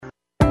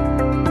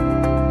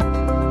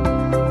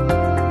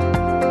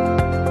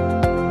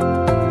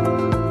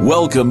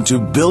Welcome to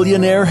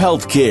Billionaire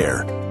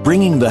Healthcare,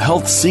 bringing the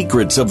health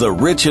secrets of the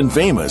rich and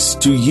famous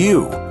to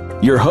you.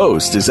 Your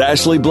host is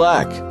Ashley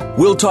Black.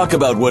 We'll talk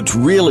about what's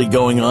really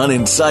going on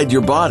inside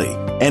your body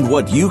and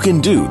what you can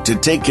do to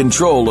take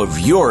control of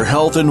your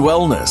health and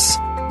wellness.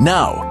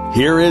 Now,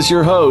 here is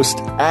your host,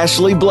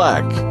 Ashley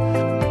Black.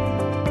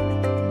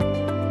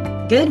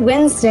 Good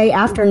Wednesday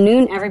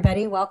afternoon,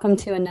 everybody. Welcome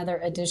to another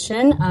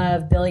edition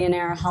of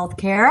Billionaire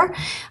Healthcare.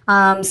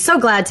 So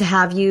glad to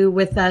have you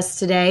with us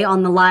today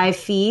on the live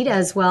feed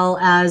as well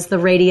as the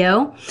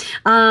radio.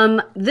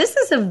 This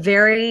is a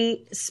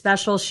very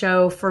special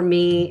show for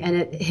me, and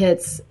it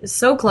hits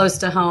so close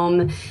to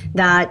home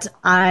that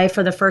I,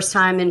 for the first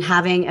time in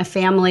having a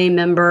family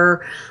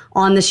member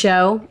on the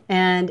show,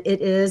 and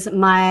it is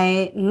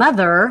my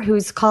mother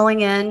who's calling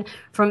in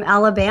from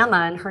Alabama,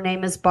 and her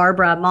name is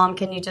Barbara. Mom,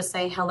 can you just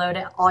say hello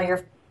to all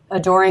your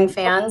adoring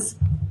fans?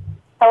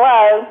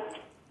 Hello.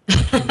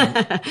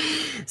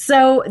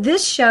 So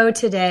this show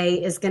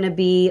today is going to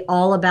be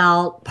all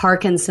about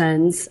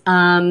Parkinson's,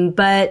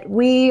 but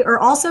we are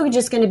also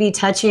just going to be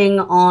touching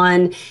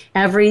on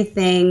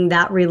everything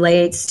that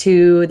relates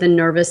to the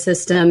nervous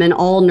system and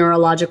all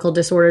neurological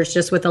disorders,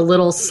 just with a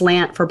little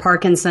slant for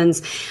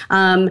Parkinson's.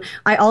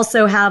 I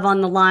also have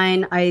on the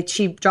line,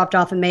 she dropped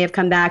off and may have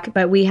come back,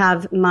 but we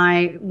have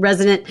my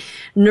resident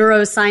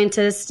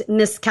neuroscientist,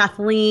 Miss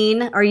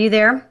Kathleen. Are you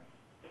there?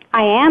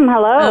 I am.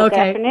 Hello. Okay.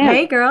 Good afternoon.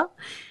 Hey, girl.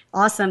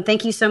 Awesome.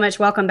 Thank you so much.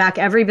 Welcome back.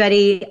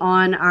 Everybody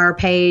on our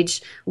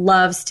page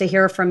loves to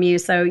hear from you,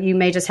 so you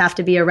may just have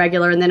to be a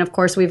regular. And then, of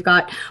course, we've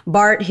got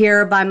Bart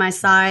here by my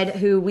side,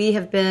 who we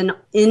have been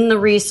in the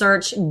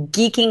research,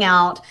 geeking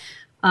out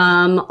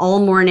all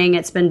morning.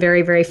 It's been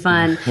very, very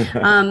fun.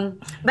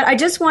 But I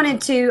want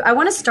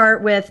to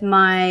start with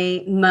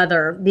my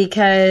mother,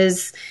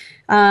 because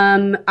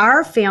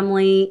our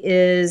family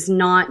is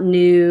not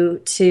new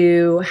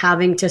to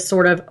having to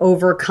sort of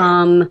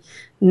overcome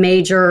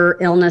major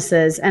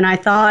illnesses. And I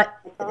thought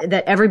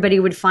that everybody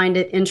would find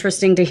it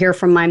interesting to hear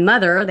from my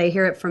mother. They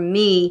hear it from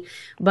me,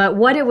 but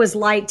what it was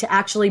like to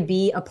actually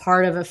be a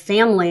part of a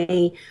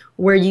family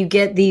where you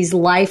get these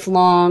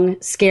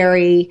lifelong,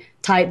 scary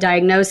type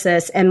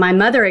diagnosis. And my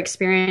mother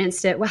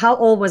experienced it. How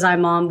old was I,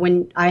 Mom,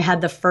 when I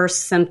had the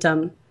first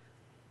symptom?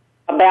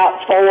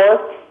 About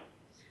 4.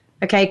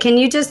 Okay. Can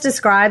you just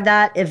describe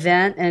that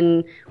event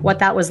and what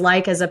that was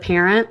like as a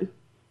parent?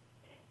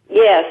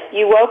 Yes,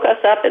 you woke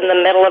us up in the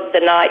middle of the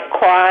night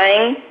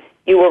crying.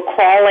 You were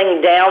crawling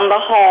down the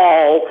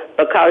hall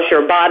because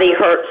your body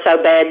hurt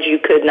so bad you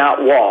could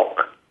not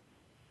walk.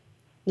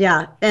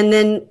 Yeah. And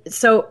then,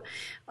 so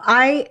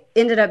I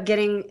ended up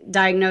getting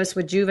diagnosed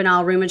with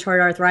juvenile rheumatoid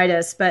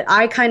arthritis, but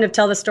I kind of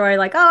tell the story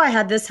like, oh, I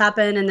had this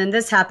happen and then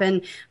this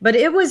happened. But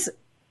it was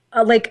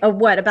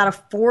about a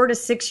 4 to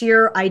 6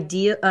 year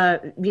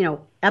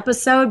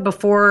episode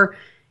before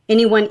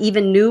anyone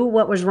even knew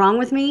what was wrong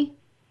with me.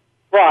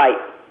 Right.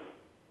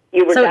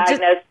 You were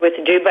diagnosed with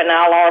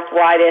juvenile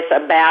arthritis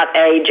about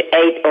age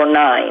 8 or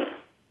 9.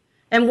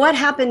 And what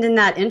happened in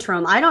that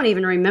interim? I don't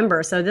even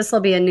remember, so this will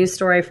be a new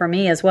story for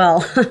me as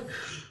well.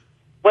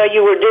 Well,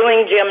 you were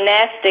doing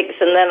gymnastics,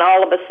 and then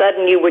all of a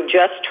sudden you were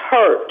just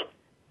hurt.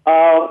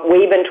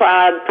 We even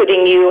tried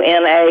putting you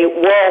in a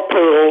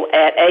whirlpool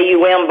at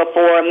AUM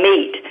before a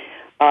meet.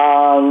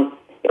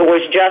 It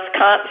was just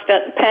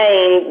constant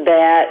pain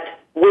that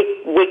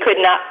we could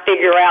not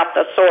figure out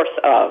the source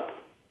of.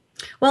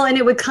 Well, and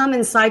it would come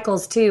in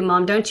cycles too,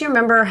 Mom. Don't you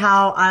remember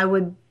how I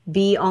would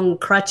be on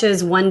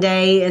crutches one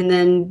day and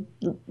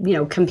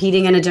then,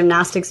 competing in a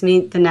gymnastics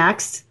meet the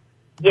next?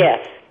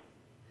 Yes.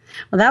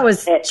 Well, that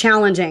was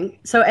challenging.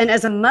 So, and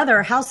as a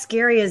mother, how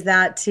scary is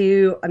that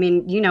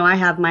I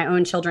have my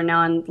own children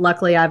now, and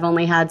luckily I've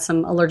only had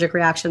some allergic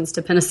reactions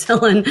to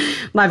penicillin.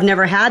 I've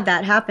never had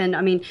that happen.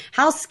 I mean,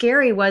 how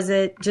scary was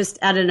it just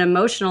at an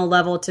emotional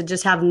level to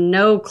just have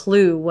no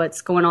clue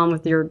what's going on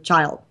with your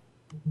child?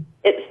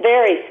 It's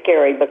very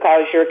scary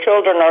because your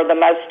children are the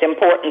most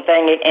important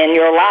thing in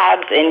your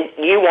lives, and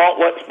you want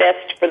what's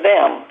best for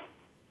them.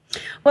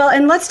 Well,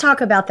 and let's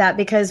talk about that,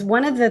 because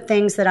one of the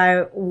things that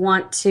I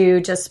want to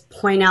just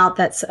point out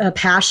that's a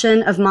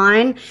passion of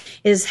mine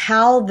is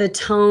how the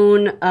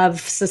tone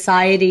of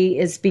society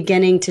is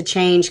beginning to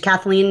change.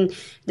 Kathleen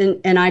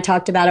and I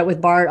talked about it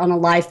with Bart on a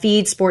live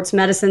feed, sports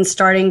medicine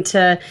starting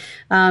to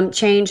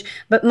change.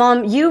 But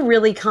Mom, you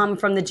really come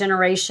from the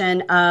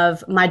generation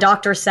of my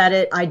doctor said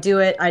it, I do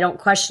it, I don't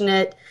question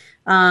it.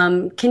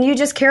 Can you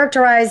just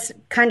characterize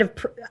kind of...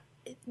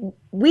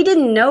 We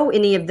didn't know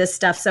any of this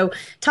stuff. So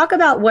talk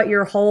about what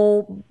your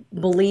whole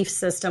belief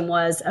system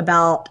was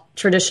about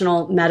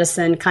traditional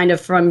medicine, kind of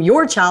from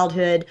your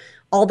childhood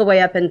all the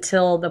way up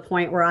until the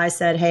point where I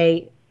said,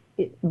 hey,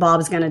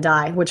 Bob's going to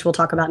die, which we'll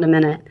talk about in a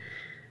minute.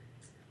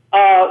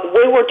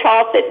 We were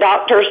taught that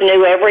doctors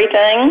knew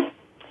everything,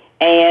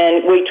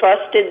 and we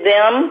trusted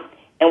them,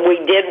 and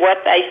we did what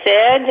they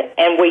said,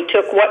 and we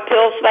took what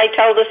pills they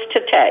told us to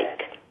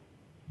take.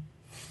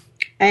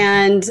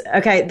 And,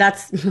 okay,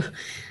 that's...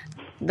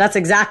 that's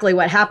exactly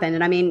what happened.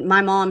 And I mean,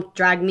 my mom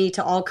dragged me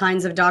to all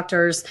kinds of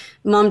doctors.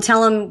 Mom,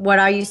 tell them what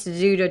I used to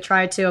do to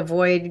try to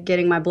avoid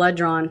getting my blood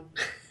drawn.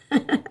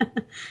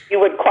 You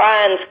would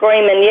cry and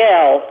scream and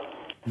yell.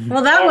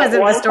 Well, that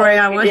wasn't the story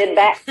I wanted. You did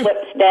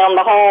backflips down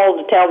the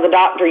hall to tell the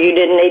doctor you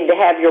didn't need to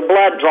have your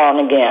blood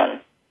drawn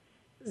again.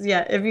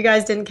 Yeah, if you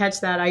guys didn't catch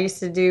that, I used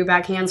to do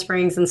back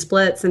handsprings and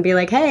splits and be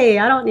like, hey,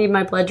 I don't need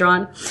my blood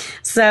drawn.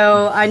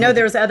 So I know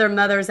there's other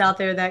mothers out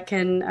there that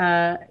can,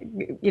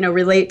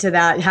 relate to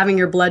that. Having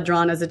your blood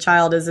drawn as a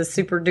child is a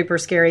super duper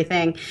scary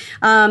thing.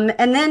 And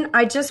then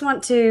I just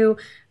want to,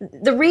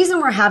 the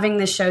reason we're having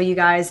this show, you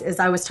guys, is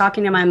I was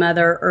talking to my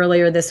mother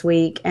earlier this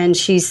week, and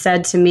she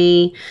said to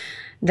me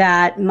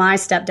that my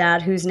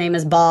stepdad, whose name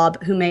is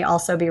Bob, who may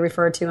also be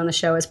referred to on the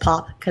show as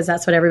Pop, because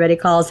that's what everybody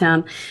calls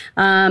him,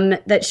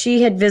 that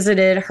she had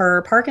visited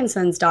her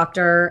Parkinson's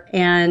doctor.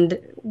 And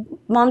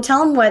Mom,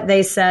 tell him what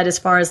they said as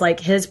far as like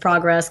his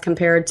progress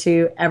compared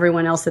to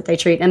everyone else that they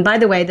treat. And by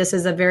the way, this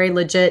is a very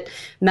legit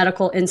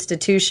medical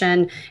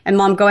institution. And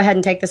Mom, go ahead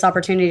and take this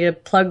opportunity to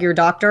plug your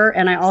doctor.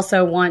 And I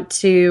also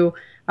want you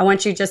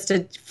just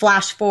to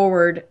flash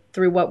forward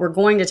through what we're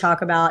going to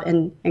talk about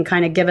and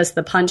kind of give us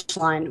the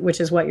punchline,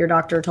 which is what your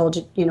doctor told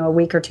you, a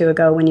week or two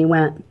ago when you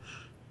went.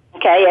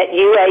 Okay, at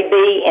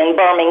UAB in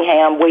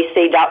Birmingham, we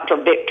see Dr.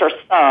 Victor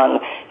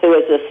Sung, who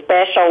is a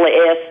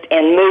specialist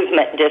in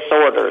movement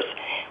disorders.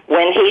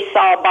 When he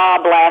saw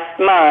Bob last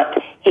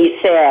month, he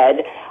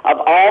said, of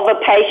all the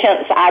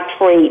patients I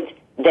treat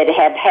that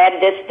have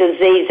had this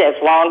disease as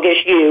long as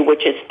you,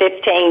 which is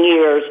 15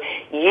 years,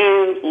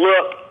 you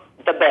look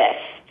the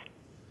best.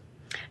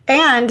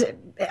 And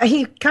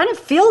he kind of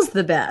feels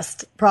the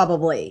best,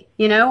 probably.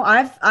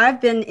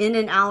 I've been in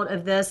and out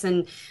of this,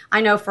 and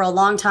I know for a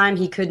long time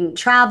he couldn't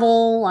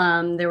travel.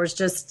 There was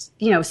just,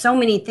 so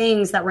many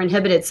things that were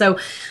inhibited. So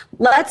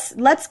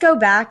let's go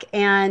back,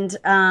 and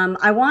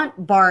I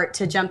want Bart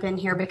to jump in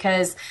here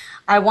because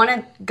I want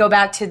to go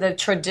back to the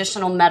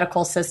traditional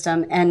medical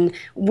system. And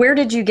where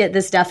did you get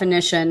this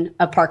definition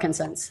of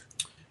Parkinson's?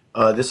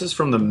 This is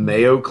from the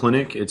Mayo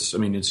Clinic. It's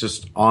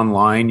just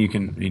online. You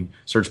can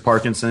search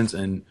Parkinson's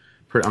and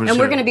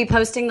we're going to be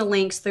posting the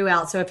links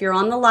throughout. So if you're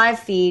on the live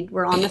feed,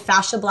 we're on the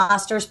Fascia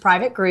Blasters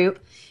private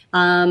group.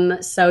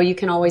 So you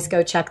can always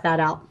go check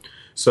that out.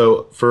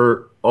 So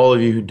for all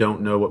of you who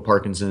don't know what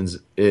Parkinson's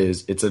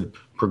is, it's a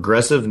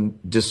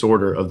progressive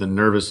disorder of the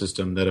nervous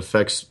system that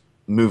affects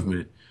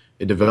movement.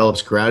 It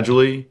develops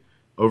gradually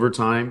over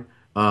time,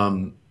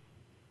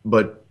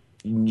 but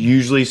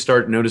usually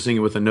start noticing it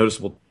with a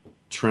noticeable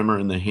tremor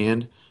in the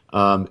hand.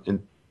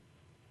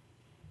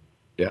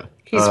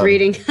 He's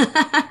reading.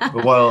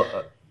 But while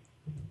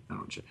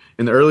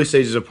in the early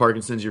stages of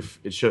Parkinson's,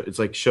 it's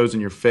like shows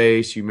in your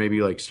face. You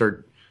maybe like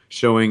start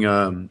showing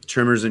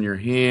tremors in your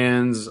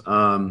hands,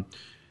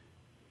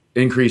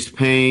 increased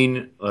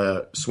pain,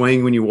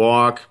 swaying when you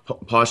walk,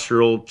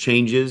 postural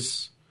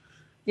changes.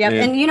 Yep.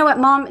 And you know what,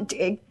 Mom,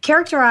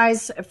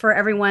 characterize for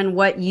everyone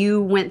what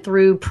you went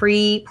through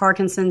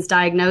pre-Parkinson's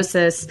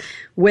diagnosis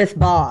with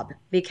Bob.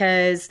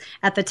 Because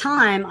at the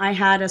time, I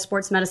had a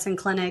sports medicine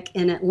clinic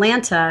in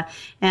Atlanta,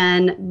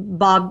 and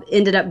Bob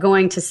ended up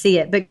going to see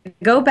it. But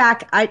go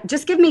back,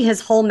 just give me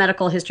his whole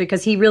medical history,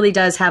 because he really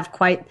does have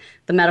quite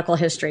the medical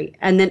history.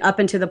 And then up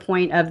into the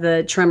point of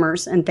the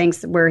tremors and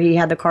things where he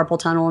had the carpal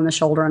tunnel in the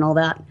shoulder and all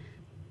that.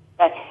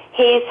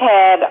 He's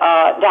had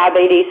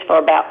diabetes for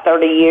about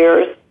 30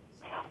 years.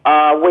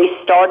 We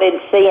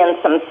started seeing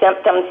some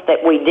symptoms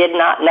that we did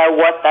not know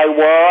what they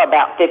were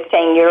about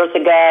 15 years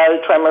ago,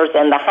 tremors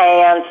in the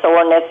hand,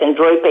 soreness and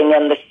drooping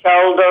in the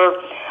shoulder.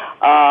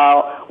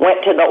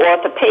 Went to the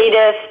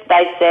orthopedist.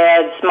 They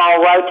said, small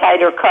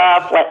rotator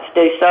cuff, let's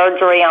do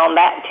surgery on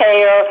that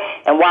tear.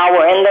 And while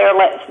we're in there,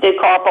 let's do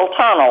carpal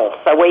tunnel.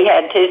 So we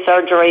had 2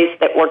 surgeries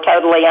that were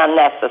totally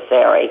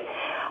unnecessary.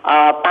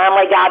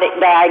 Finally got it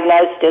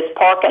diagnosed as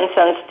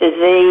Parkinson's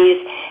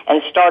disease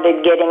and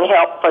started getting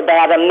help for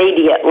that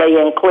immediately,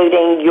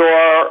 including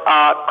your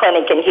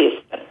clinic in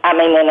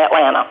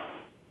Atlanta.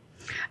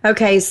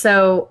 Okay,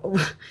 so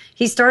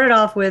he started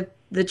off with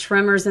the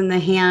tremors in the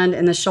hand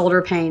and the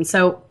shoulder pain.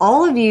 So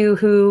all of you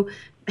who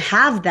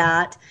have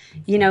that,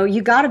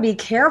 you got to be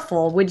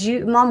careful.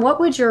 Mom, what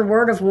would your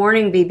word of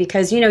warning be?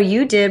 Because,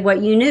 you did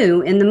what you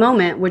knew in the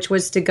moment, which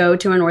was to go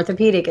to an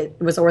orthopedic. It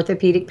was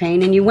orthopedic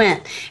pain, and you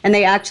went. And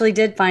they actually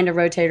did find a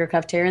rotator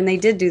cuff tear, and they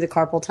did do the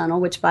carpal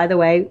tunnel, which, by the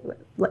way,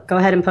 go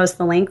ahead and post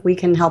the link. We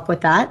can help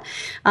with that.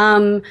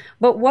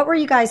 But what were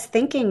you guys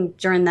thinking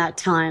during that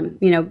time,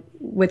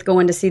 with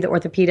going to see the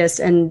orthopedist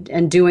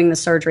and doing the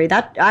surgery?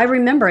 That I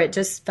remember it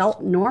just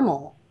felt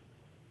normal.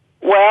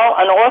 Well,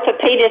 an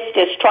orthopedist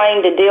is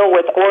trained to deal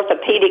with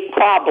orthopedic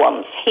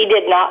problems. He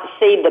did not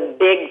see the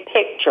big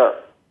picture.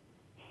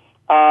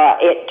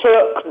 It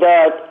took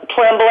the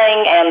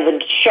trembling and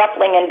the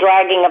shuffling and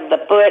dragging of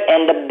the foot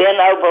and the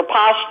bent-over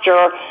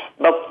posture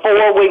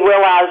before we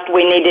realized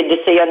we needed to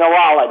see a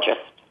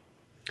neurologist.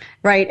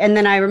 Right. And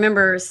then I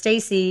remember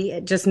Stacy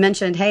just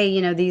mentioned,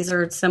 hey, these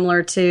are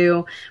similar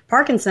to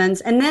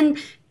Parkinson's. And then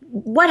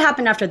what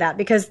happened after that?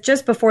 Because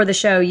just before the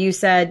show, you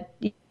said,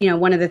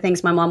 one of the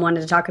things my mom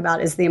wanted to talk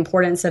about is the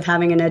importance of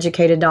having an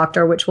educated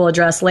doctor, which we'll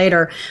address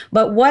later.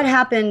 But what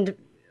happened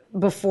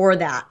before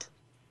that?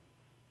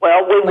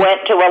 Well, we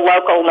went to a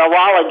local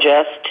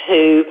neurologist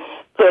who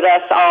put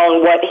us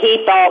on what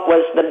he thought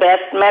was the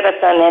best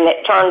medicine, and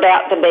it turned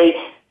out to be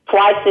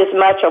twice as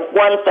much of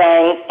one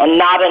thing and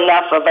not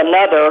enough of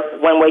another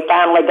when we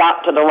finally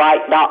got to the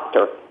right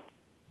doctor.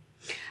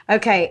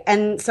 Okay,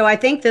 and so I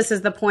think this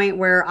is the point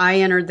where I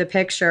entered the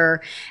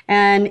picture.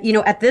 And,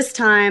 at this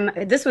time,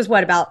 this was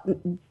about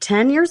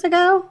 10 years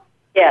ago?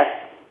 Yes.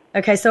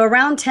 Okay, so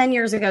around 10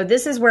 years ago,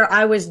 this is where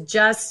I was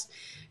just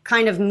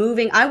kind of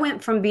moving. I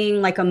went from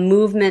being like a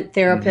movement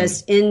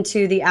therapist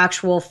into the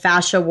actual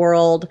fascia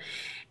world.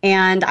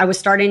 And I was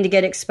starting to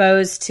get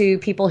exposed to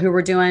people who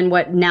were doing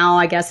what now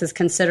I guess is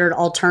considered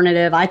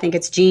alternative. I think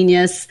it's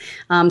genius.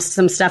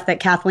 Some stuff that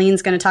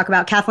Kathleen's going to talk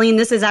about. Kathleen,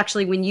 this is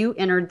actually when you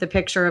entered the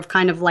picture of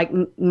kind of like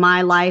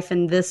my life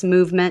and this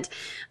movement.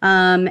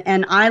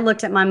 And I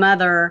looked at my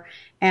mother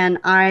and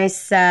I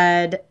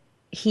said,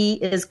 he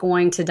is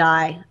going to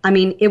die. I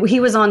mean,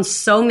 he was on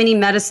so many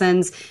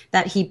medicines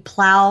that he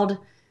plowed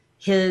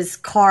his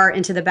car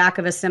into the back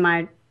of a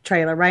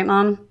semi-trailer. Right,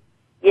 Mom?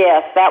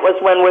 Yes, that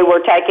was when we were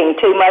taking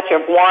too much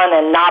of one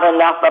and not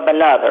enough of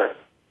another.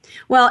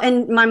 Well,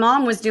 and my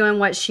mom was doing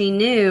what she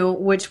knew,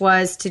 which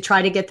was to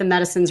try to get the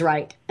medicines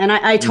right. And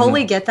I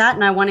totally get that,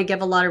 and I want to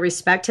give a lot of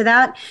respect to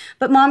that.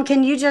 But Mom,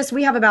 can you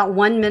we have about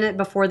 1 minute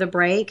before the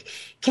break.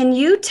 Can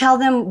you tell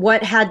them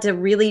what had to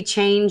really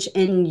change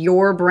in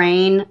your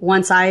brain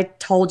once I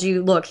told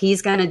you, look,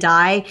 he's going to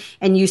die,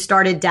 and you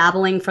started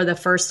dabbling for the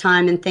first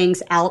time in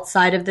things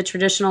outside of the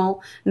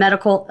traditional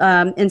medical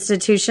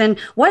institution?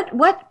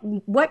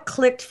 What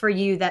clicked for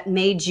you that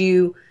made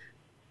you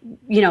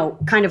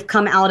kind of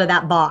come out of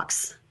that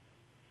box?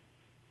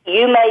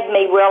 You made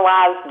me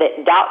realize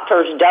that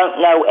doctors don't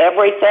know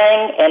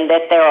everything and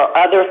that there are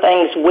other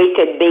things we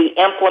could be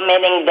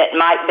implementing that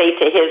might be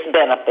to his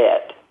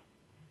benefit.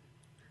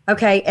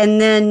 Okay, and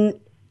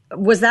then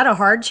was that a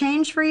hard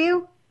change for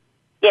you?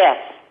 Yes.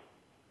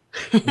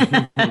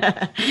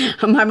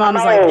 My mom's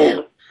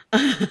like,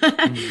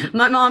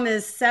 my mom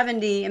is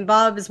 70 and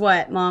Bob is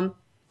what, Mom?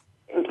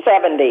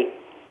 70.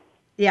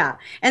 Yeah.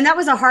 And that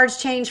was a hard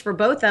change for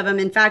both of them.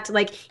 In fact,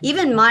 like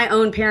even my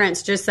own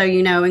parents, just so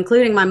you know,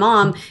 including my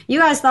mom, you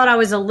guys thought I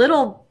was a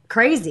little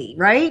crazy,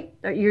 right?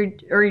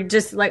 You're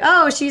just like,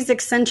 oh, she's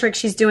eccentric.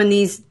 She's doing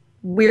these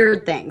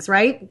weird things,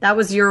 right? That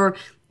was your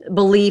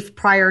belief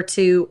prior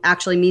to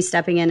actually me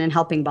stepping in and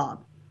helping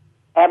Bob.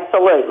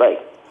 Absolutely.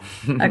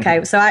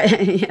 Okay, so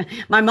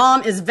my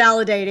mom is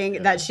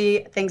validating that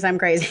she thinks I'm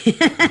crazy,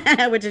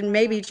 which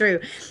may be true.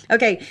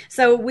 Okay,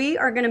 so we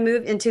are going to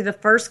move into the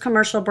first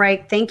commercial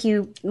break. Thank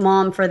you,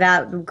 Mom, for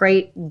that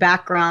great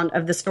background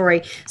of the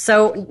story.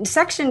 So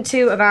section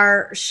 2 of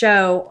our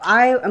show,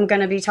 I am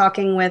going to be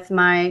talking with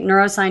my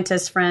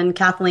neuroscientist friend,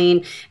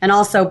 Kathleen, and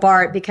also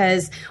Bart,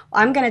 because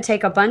I'm going to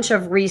take a bunch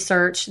of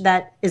research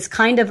that is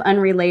kind of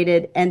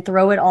unrelated and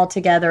throw it all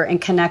together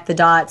and connect the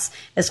dots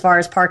as far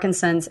as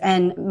Parkinson's.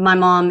 And my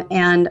mom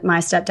and my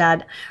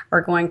stepdad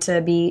are going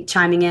to be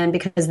chiming in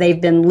because they've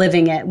been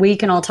living it. We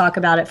can all talk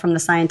about it from the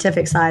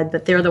scientific side,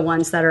 but they're the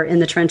ones that are in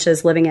the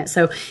trenches living it.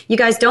 So you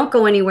guys don't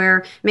go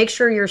anywhere. Make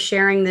sure you're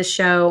sharing this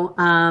show.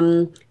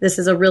 This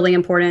is a really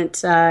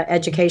important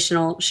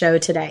educational show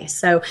today.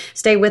 So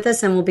stay with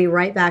us and we'll be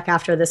right back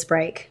after this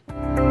break.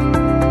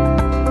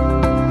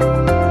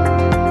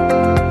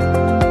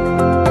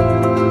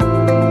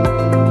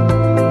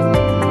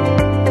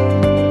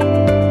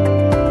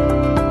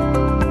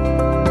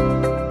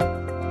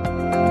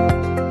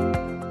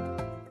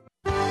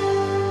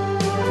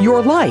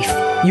 Your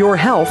life, your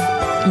health,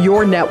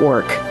 your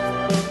network.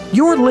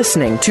 You're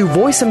listening to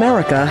Voice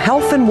America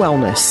Health and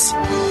Wellness.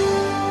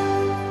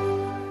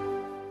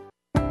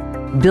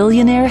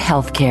 Billionaire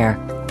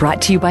Healthcare,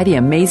 brought to you by the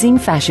amazing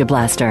Fascia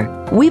Blaster.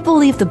 We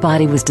believe the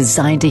body was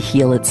designed to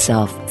heal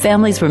itself.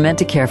 Families were meant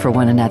to care for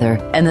one another,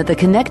 and that the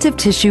connective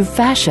tissue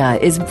fascia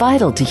is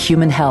vital to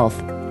human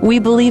health. We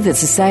believe that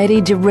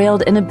society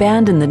derailed and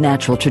abandoned the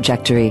natural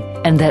trajectory,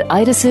 and that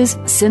itises,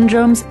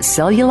 syndromes,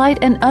 cellulite,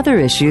 and other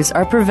issues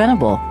are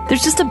preventable.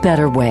 There's just a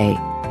better way.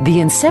 The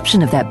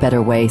inception of that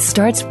better way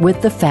starts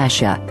with the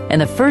fascia,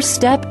 and the first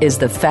step is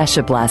the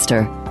Fascia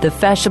Blaster. The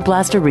Fascia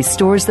Blaster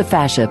restores the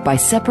fascia by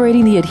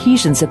separating the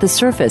adhesions at the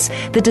surface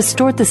that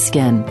distort the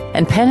skin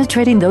and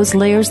penetrating those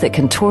layers that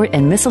contort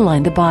and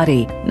misalign the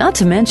body. Not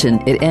to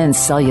mention, it ends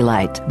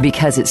cellulite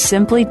because it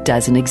simply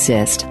doesn't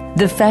exist.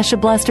 The Fascia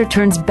Blaster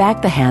turns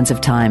back the hands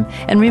of time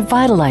and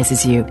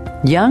revitalizes you.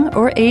 Young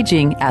or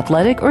aging,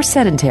 athletic or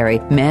sedentary,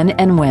 men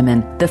and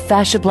women, the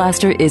Fascia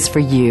Blaster is for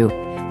you.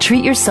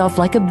 Treat yourself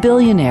like a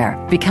billionaire.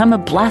 Become a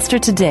blaster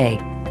today.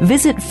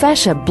 Visit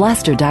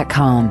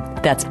fasciablaster.com.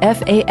 That's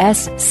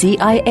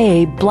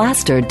FASCIA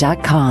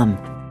blaster.com.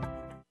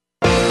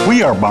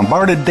 We are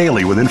bombarded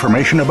daily with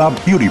information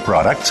about beauty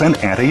products and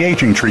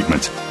anti-aging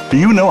treatments. Do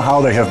you know how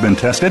they have been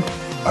tested?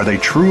 Are they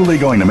truly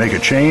going to make a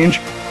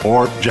change,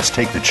 or just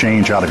take the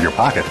change out of your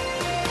pocket?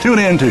 Tune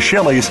in to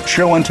Shelley's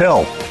Show and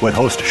Tell with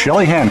host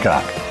Shelley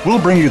Hancock. We'll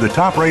bring you the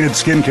top-rated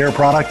skincare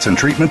products and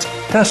treatments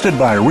tested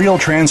by Real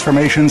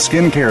Transformation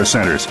Skincare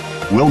Centers.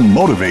 We'll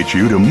motivate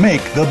you to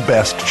make the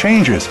best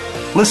changes.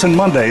 Listen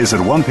Mondays at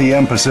 1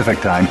 p.m. Pacific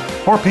Time,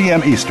 4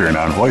 p.m. Eastern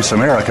on Voice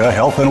America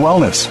Health and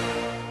Wellness.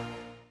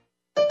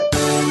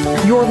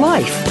 Your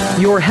life,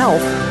 your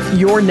health,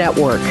 your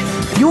network.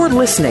 You're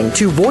listening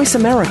to Voice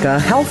America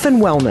Health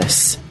and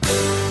Wellness.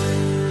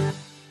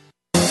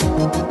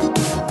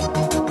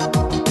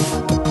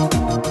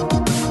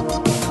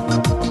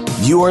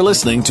 You are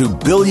listening to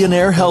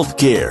Billionaire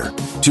Healthcare.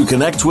 To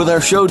connect with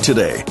our show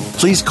today,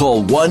 please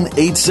call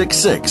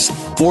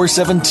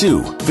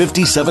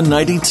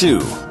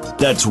 1-866-472-5792.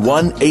 That's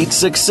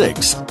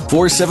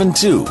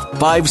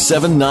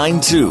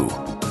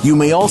 1-866-472-5792. You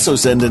may also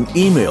send an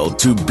email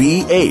to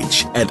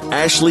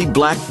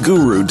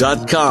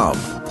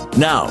bh@ashleyblackguru.com.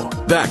 Now,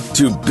 back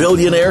to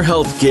Billionaire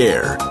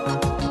Healthcare.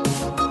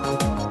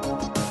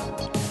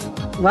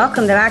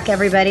 Welcome back,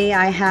 everybody.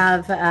 I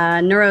have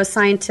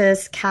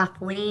neuroscientist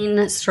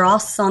Kathleen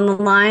Strauss on the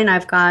line.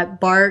 I've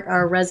got Bart,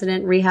 our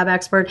resident rehab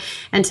expert.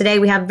 And today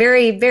we have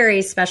very,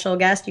 very special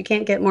guest. You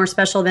can't get more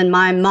special than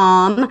my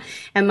mom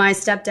and my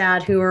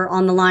stepdad who are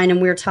on the line,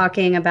 and we're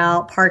talking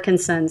about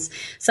Parkinson's.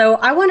 So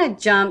I want to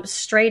jump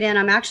straight in.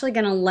 I'm actually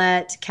going to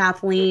let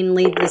Kathleen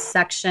lead this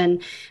section.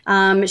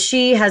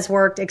 She has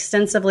worked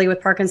extensively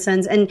with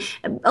Parkinson's, and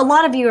a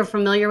lot of you are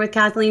familiar with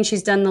Kathleen.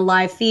 She's done the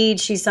live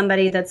feed. She's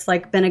somebody that's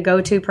like been a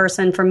go-to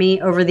person for me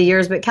over the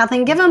years. But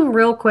Kathleen, give them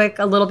real quick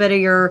a little bit of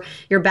your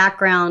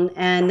background,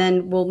 and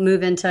then we'll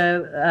move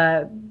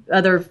into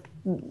other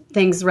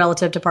things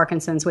relative to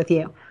Parkinson's with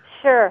you.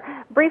 Sure.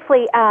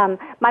 Briefly,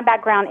 my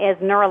background is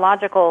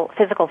neurological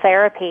physical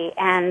therapy,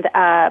 and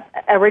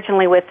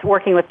originally with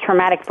working with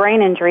traumatic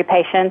brain injury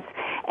patients,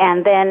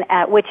 and then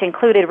which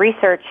included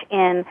research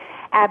in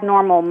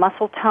abnormal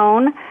muscle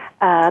tone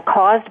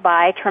caused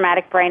by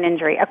traumatic brain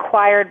injury,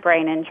 acquired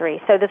brain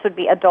injury. So this would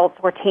be adults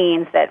or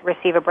teens that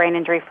receive a brain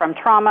injury from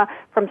trauma,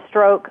 from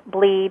stroke,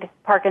 bleed,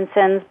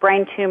 Parkinson's,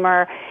 brain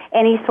tumor,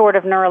 any sort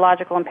of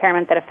neurological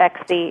impairment that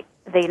affects the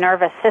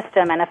nervous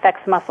system and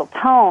affects muscle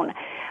tone,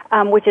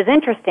 which is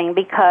interesting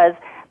because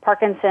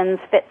Parkinson's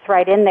fits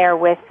right in there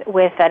with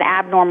an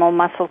abnormal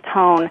muscle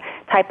tone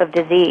type of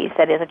disease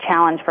that is a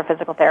challenge for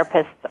physical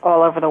therapists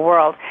all over the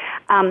world.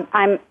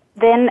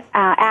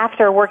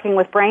 After working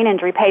with brain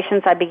injury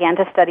patients, I began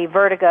to study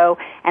vertigo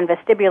and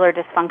vestibular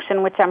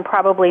dysfunction, which I'm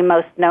probably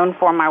most known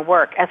for my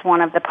work as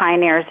one of the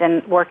pioneers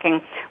in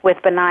working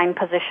with benign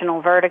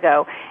positional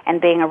vertigo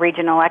and being a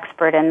regional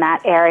expert in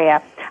that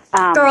area.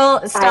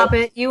 Girl, stop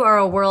it. You are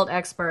a world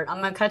expert.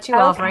 I'm going to cut you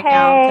off right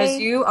now because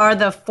you are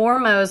the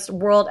foremost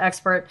world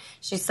expert.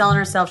 She's selling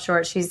herself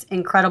short. She's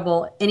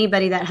incredible.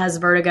 Anybody that has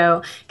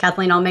vertigo,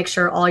 Kathleen, I'll make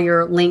sure all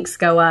your links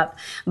go up.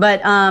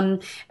 But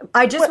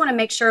I just want to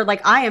make sure,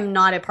 like, I am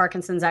not a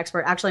Parkinson's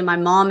expert. Actually, my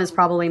mom is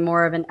probably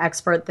more of an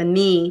expert than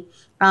me.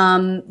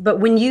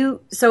 But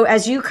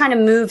as you kind of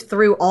move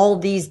through all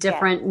these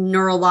different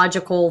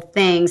neurological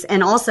things,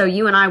 and also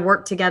you and I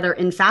worked together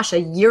in fascia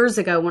years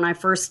ago when I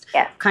first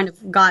kind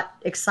of got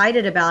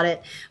excited about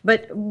it.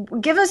 But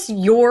give us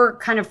your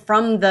kind of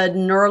from the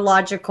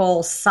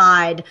neurological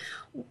side,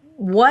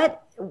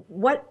 what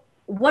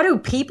do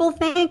people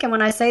think? And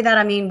when I say that,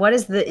 I mean, what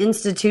is the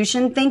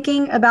institution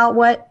thinking about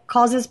what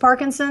causes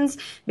Parkinson's?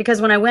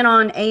 Because when I went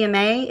on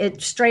AMA,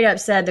 it straight up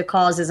said the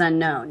cause is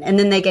unknown. And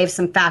then they gave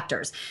some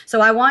factors.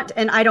 So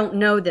and I don't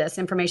know this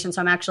information,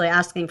 so I'm actually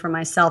asking for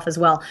myself as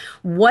well.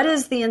 What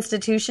is the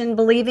institution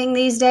believing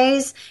these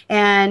days?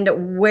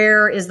 And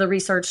where is the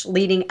research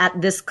leading at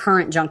this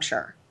current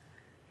juncture?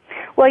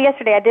 Well,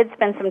 yesterday I did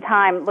spend some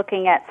time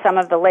looking at some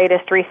of the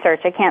latest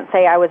research. I can't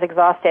say I was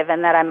exhaustive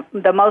and that I'm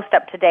the most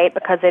up to date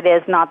because it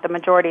is not the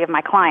majority of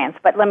my clients.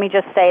 But let me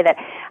just say that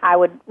I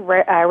would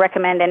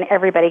recommend and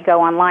everybody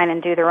go online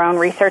and do their own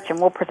research, and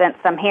we'll present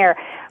some here.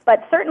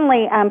 But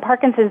certainly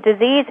Parkinson's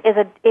disease is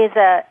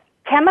a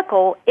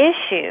chemical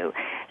issue.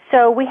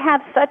 So we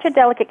have such a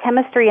delicate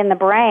chemistry in the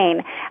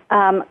brain,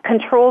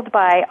 controlled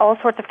by all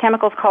sorts of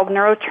chemicals called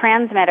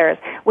neurotransmitters.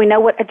 We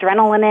know what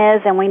adrenaline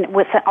is, and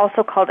what's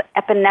also called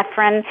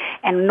epinephrine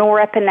and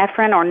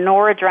norepinephrine or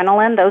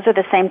noradrenaline. Those are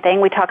the same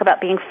thing. We talk about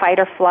being fight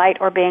or flight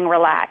or being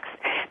relaxed.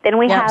 Then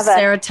we have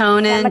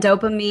serotonin,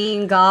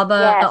 dopamine,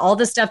 GABA, all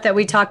the stuff that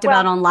we talked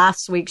about on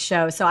last week's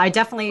show. So I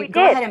definitely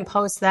go ahead and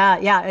post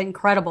that. Yeah,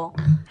 incredible.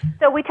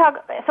 So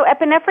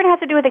epinephrine has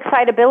to do with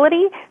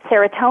excitability.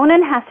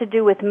 Serotonin has to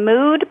do with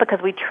mood because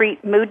we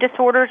treat mood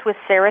disorders with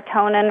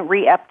serotonin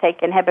reuptake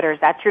inhibitors.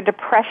 That's your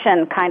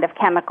depression kind of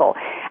chemical.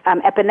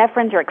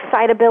 Epinephrine's your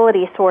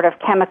excitability sort of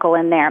chemical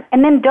in there.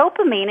 And then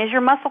dopamine is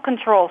your muscle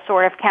control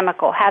sort of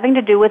chemical, having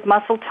to do with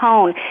muscle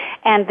tone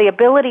and the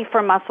ability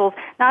for muscles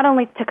not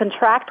only to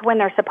contract when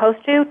they're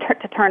supposed to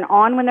turn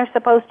on when they're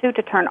supposed to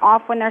turn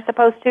off when they're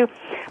supposed to,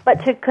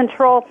 but to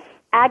control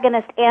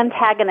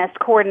agonist-antagonist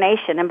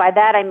coordination. And by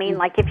that I mean,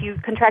 like, if you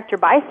contract your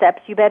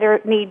biceps, you better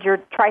need your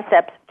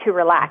triceps to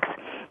relax.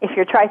 If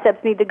your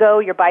triceps need to go,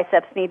 your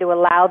biceps need to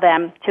allow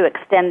them to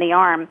extend the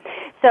arm.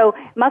 So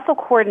muscle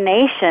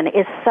coordination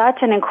is such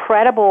an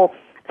incredible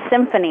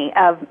symphony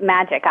of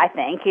magic, I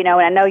think, and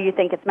I know you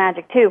think it's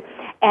magic too.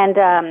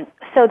 And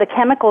so the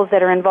chemicals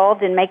that are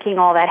involved in making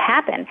all that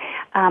happen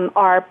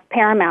are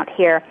paramount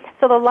here.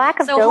 So the lack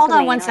of dopamine. So hold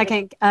on one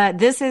second.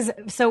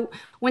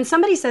 When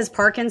somebody says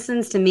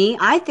Parkinson's to me,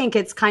 I think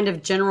it's kind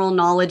of general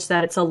knowledge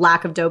that it's a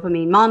lack of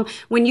dopamine. Mom,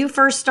 when you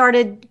first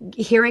started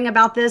hearing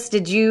about this,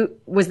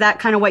 was that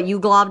kind of what you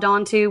globbed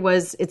onto?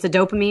 Was it's a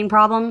dopamine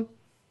problem?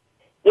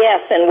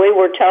 Yes, and we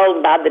were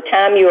told by the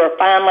time you were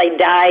finally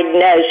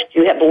diagnosed,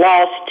 you have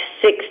lost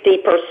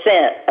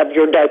 60% of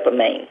your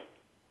dopamine.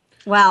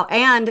 Wow.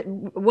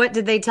 And what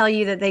did they tell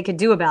you that they could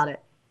do about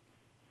it?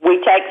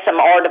 We take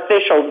some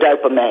artificial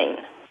dopamine.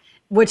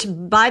 Which,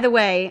 by the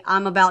way,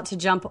 I'm about to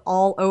jump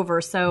all over,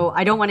 so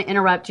I don't want to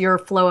interrupt your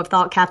flow of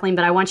thought, Kathleen,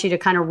 but I want you to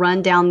kind of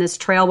run down this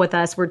trail with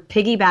us. We're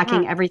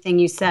piggybacking everything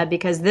you said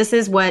because this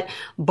is what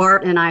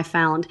Bart and I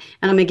found,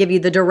 and I'm going to give you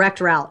the direct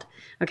route.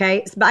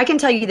 Okay, but I can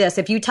tell you this.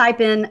 If you type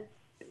in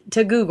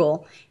to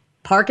Google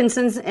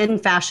Parkinson's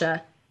and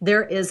fascia,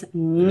 there is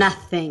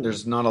nothing.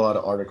 There's not a lot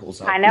of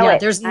articles out there. I know it.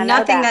 There's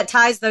nothing that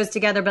ties those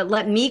together, but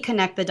let me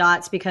connect the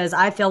dots because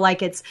I feel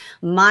like it's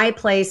my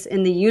place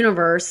in the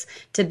universe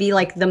to be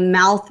like the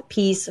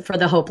mouthpiece for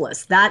the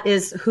hopeless. That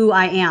is who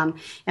I am.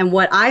 And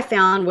what I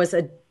found was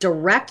a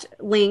direct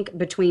link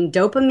between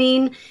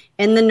dopamine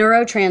and the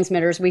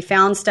neurotransmitters. We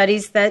found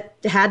studies that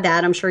had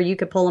that. I'm sure you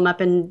could pull them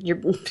up in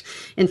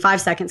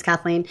 5 seconds,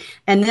 Kathleen.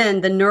 And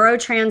then the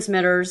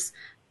neurotransmitters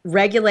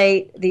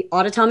regulate the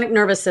autonomic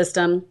nervous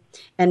system,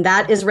 and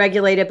that is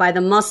regulated by the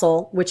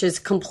muscle, which is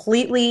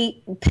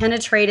completely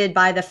penetrated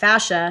by the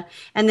fascia.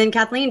 And then,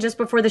 Kathleen, just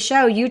before the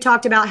show, you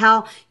talked about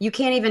how you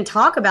can't even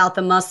talk about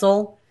the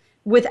muscle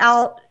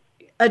without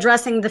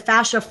addressing the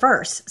fascia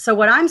first. So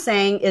what I'm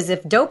saying is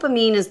if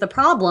dopamine is the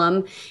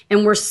problem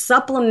and we're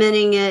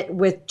supplementing it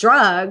with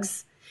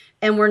drugs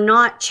and we're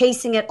not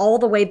chasing it all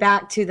the way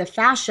back to the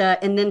fascia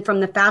and then from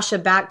the fascia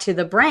back to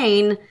the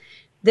brain,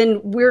 then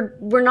we're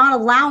not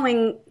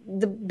allowing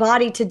the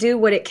body to do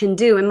what it can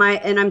do. And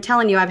I'm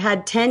telling you, I've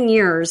had 10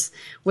 years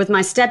with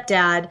my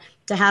stepdad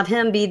to have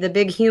him be the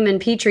big human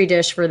petri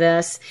dish for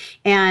this.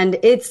 And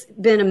it's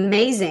been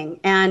amazing.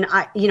 And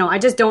I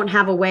just don't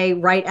have a way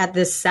right at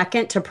this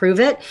second to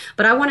prove it.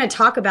 But I want to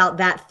talk about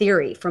that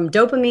theory from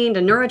dopamine to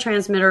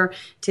neurotransmitter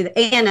to the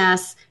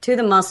ANS to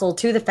the muscle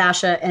to the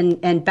fascia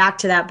and back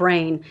to that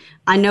brain.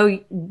 I know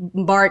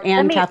Bart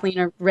and Kathleen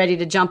are ready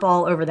to jump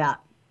all over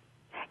that.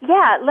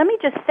 Yeah, let me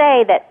just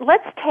say that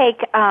let's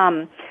take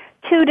 5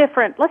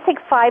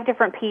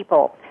 different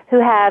people who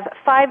have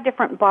 5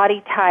 different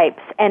body types,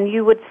 and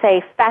you would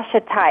say fascia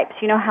types.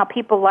 You know how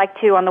people like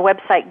to, on the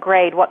website,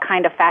 grade what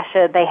kind of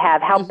fascia they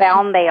have, how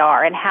bound they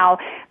are, and how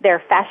their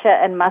fascia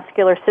and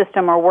muscular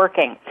system are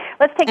working.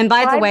 Let's take. And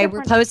by the way,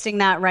 we're posting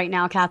that right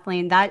now,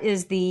 Kathleen. That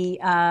is the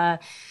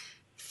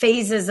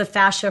phases of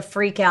fascia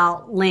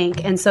freakout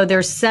link. And so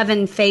there's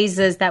 7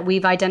 phases that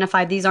we've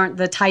identified. These aren't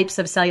the types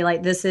of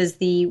cellulite. This is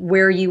the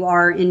where you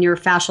are in your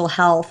fascial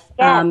health.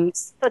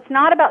 Yes. So it's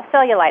not about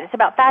cellulite. It's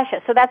about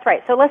fascia. So that's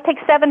right. So let's take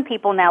 7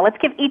 people now. Let's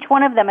give each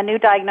one of them a new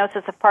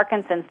diagnosis of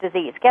Parkinson's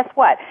disease. Guess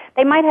what?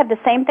 They might have the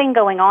same thing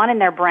going on in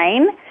their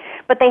brain,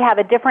 but they have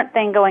a different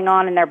thing going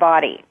on in their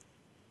body.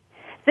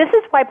 This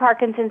is why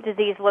Parkinson's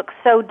disease looks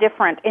so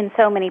different in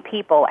so many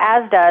people,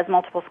 as does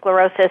multiple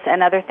sclerosis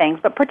and other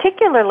things, but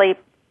particularly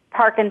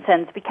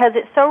Parkinson's, because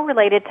it's so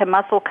related to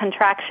muscle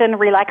contraction,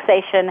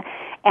 relaxation,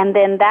 and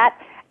then that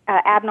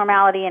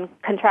abnormality in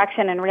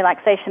contraction and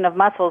relaxation of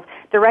muscles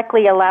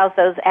directly allows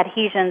those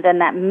adhesions and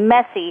that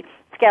messy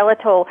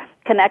skeletal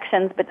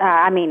connections, but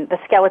the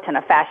skeleton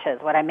of fascia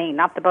is what I mean,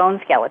 not the bone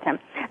skeleton,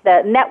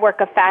 the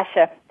network of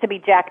fascia to be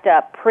jacked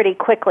up pretty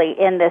quickly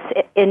in this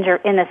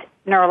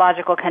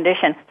neurological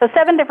condition. So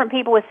 7 different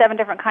people with 7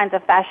 different kinds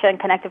of fascia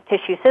and connective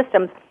tissue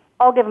systems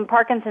all given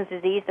Parkinson's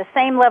disease, the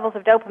same levels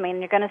of dopamine, and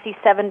you're going to see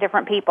 7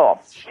 different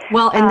people.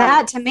 Well, and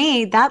that, to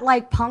me, that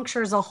like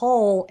punctures a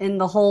hole in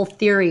the whole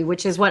theory,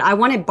 which is what I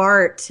wanted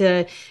Bart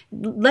to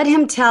let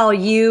him tell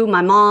you,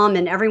 my mom,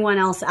 and everyone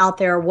else out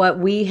there what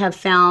we have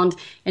found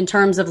in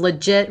terms of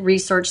legit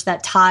research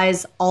that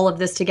ties all of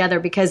this together.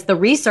 Because the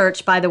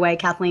research, by the way,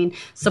 Kathleen,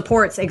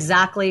 supports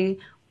exactly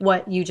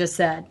what you just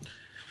said.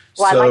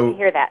 Well, I'd like to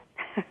hear that.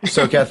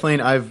 So,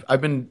 Kathleen, I've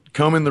been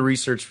combing the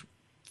research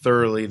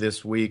thoroughly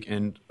this week,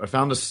 and I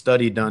found a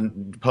study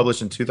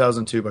published in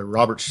 2002 by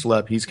Robert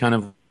Schlepp. He's kind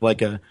of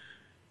like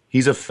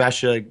he's a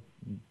fascia,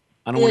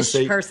 I don't want to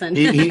say person.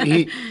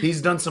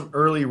 He's done some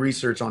early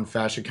research on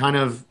fascia, kind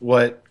of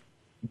the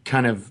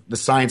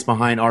science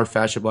behind our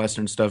Fascia Blaster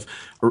and stuff.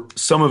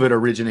 Some of it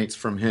originates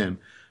from him.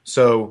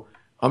 So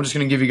I'm just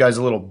going to give you guys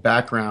a little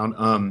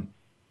background.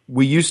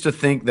 We used to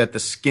think that the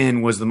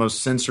skin was the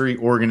most sensory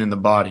organ in the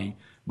body,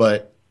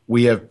 but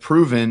we have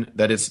proven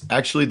that it's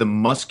actually the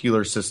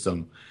muscular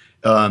system.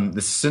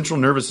 The central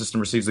nervous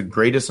system receives the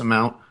greatest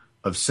amount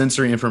of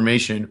sensory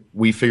information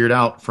we figured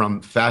out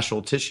from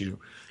fascial tissue.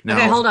 Now,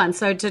 okay, hold on.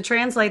 So to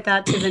translate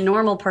that to the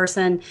normal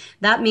person,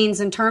 that means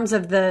in terms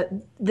of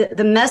the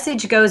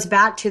message goes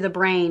back to the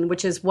brain,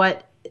 which is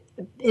what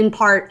in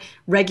part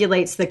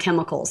regulates the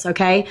chemicals.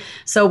 Okay.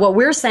 So what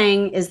we're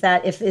saying is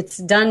that if it's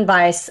done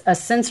by a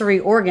sensory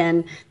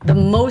organ, the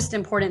most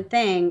important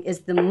thing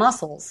is the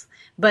muscles.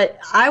 But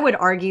I would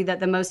argue that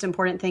the most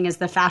important thing is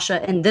the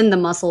fascia and then the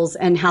muscles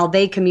and how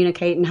they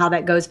communicate and how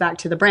that goes back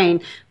to the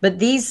brain. But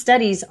these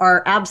studies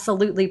are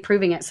absolutely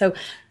proving it. So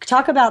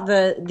talk about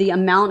the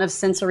amount of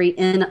sensory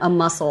in a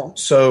muscle.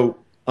 So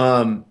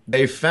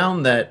they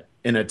found that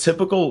in a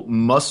typical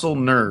muscle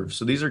nerve,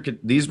 so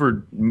these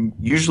were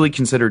usually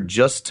considered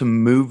just to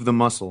move the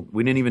muscle.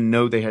 We didn't even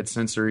know they had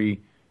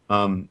sensory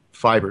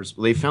fibers.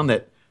 They found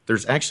that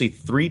there's actually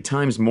 3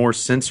 times more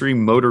sensory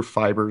motor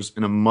fibers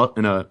in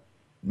a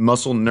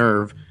muscle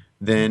nerve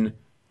than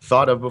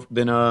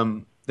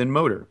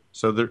motor.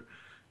 So there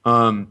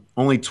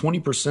only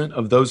 20%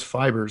 of those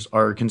fibers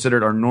are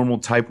considered our normal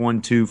type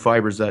 1-2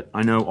 fibers that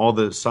I know all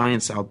the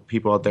science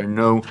people out there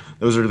know.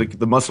 Those are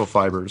the muscle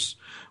fibers.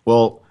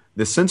 Well,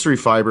 the sensory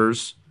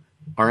fibers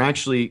are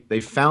actually, they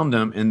found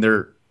them, and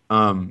they're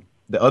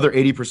the other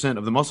 80%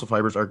 of the muscle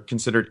fibers are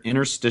considered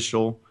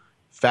interstitial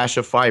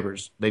fascia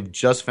fibers. They've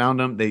just found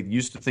them. They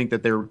used to think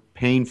that they were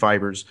pain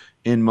fibers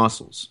in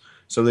muscles.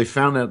 So they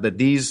found out that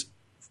these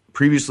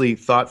previously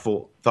thought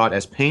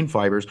as pain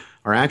fibers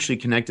are actually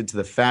connected to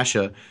the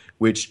fascia,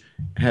 which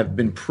have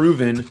been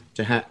proven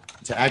to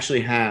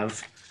actually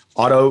have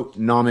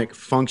autonomic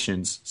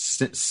functions,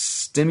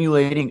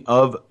 stimulating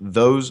of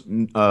those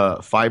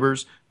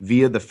fibers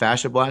via the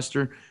fascia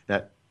blaster.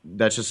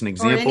 That's just an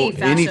example.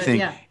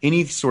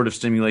 Any sort of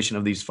stimulation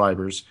of these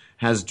fibers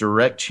has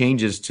direct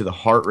changes to the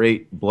heart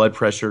rate, blood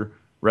pressure,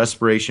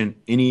 respiration,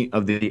 any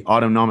of the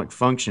autonomic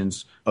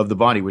functions of the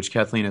body, which,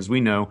 Kathleen, as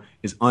we know,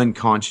 is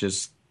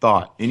unconscious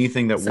thought,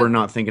 anything that we're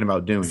not thinking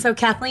about doing. So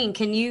Kathleen,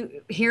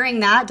 hearing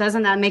that,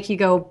 doesn't that make you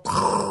go,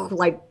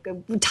 like,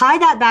 tie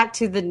that back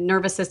to the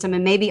nervous system,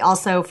 and maybe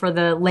also for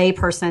the lay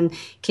person,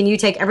 can you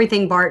take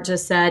everything Bart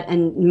just said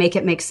and make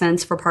it make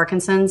sense for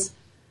Parkinson's?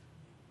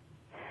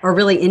 Or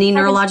really any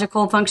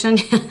neurological function?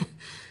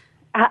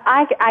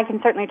 I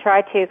can certainly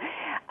try to.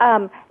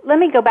 Let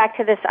me go back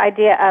to this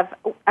idea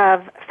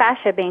of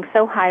fascia being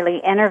so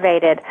highly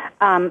innervated.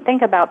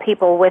 Think about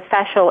people with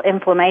fascial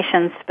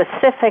inflammation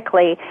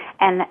specifically,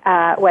 and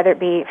whether it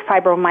be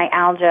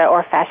fibromyalgia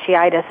or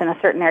fasciitis in a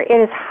certain area,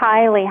 it is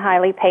highly,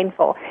 highly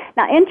painful.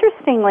 Now,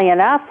 interestingly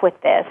enough with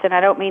this, and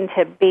I don't mean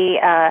to be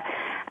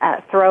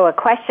throw a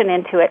question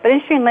into it, but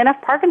interestingly enough,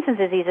 Parkinson's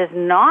disease is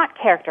not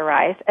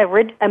characterized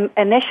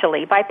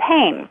initially by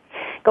pain.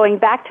 Going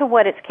back to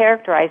what it's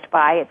characterized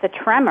by, it's a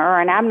tremor or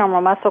an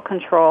abnormal muscle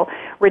control,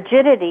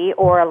 rigidity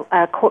or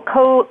a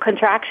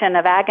co-contraction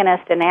of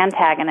agonist and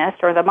antagonist,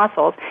 or the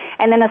muscles,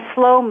 and then a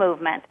slow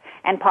movement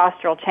and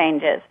postural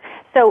changes.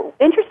 So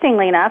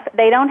interestingly enough,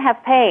 they don't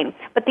have pain,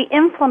 but the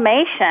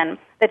inflammation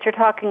that you're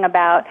talking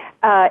about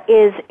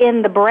is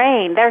in the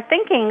brain. They're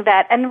thinking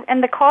that,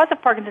 and the cause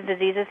of Parkinson's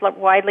disease is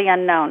widely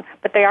unknown,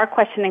 but they are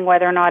questioning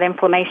whether or not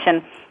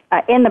inflammation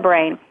in the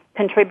brain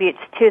contributes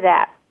to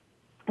that.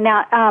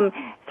 Now,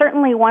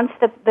 certainly once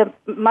the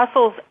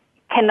muscles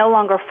can no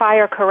longer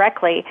fire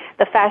correctly,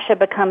 the fascia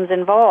becomes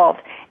involved,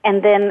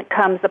 and then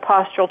comes the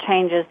postural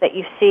changes that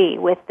you see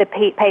with the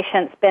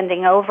patients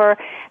bending over.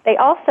 They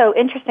also,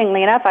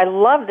 interestingly enough, I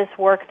love this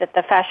work that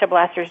the fascia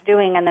blaster's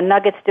doing and the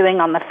Nuggets doing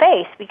on the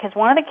face, because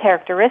one of the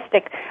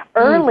characteristic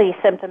early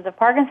symptoms of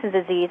Parkinson's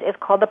disease is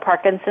called the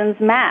Parkinson's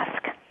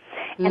mask.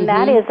 And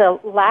that is a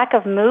lack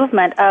of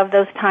movement of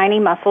those tiny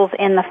muscles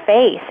in the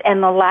face,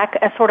 and the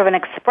lack of sort of an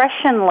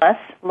expressionless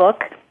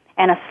look,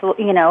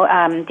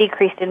 and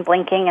decreased in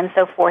blinking and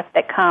so forth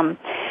that come.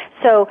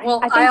 So, well,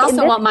 I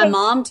also want my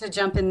mom to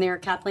jump in there,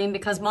 Kathleen,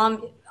 because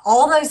Mom,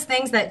 all those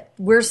things that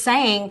we're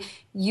saying,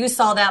 you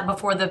saw that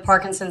before the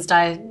Parkinson's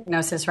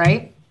diagnosis,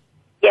 right?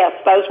 Yes,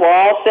 those were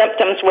all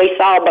symptoms we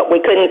saw, but we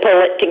couldn't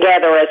pull it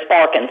together as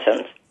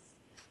Parkinson's.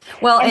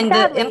 Well, and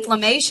the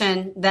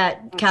inflammation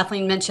that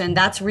Kathleen mentioned,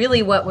 that's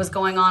really what was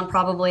going on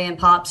probably in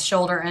Pop's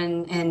shoulder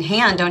and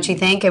hand, don't you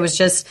think? It was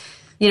just,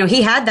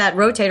 he had that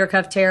rotator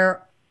cuff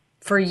tear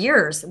for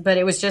years, but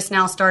it was just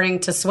now starting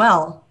to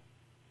swell.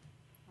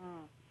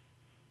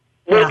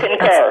 We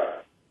concur.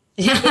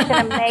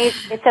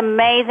 It's an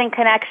amazing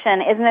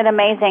connection, isn't it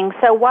amazing?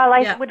 So while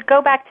I would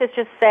go back to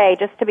just say,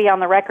 just to be on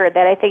the record,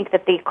 that I think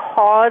that the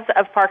cause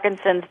of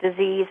Parkinson's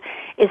disease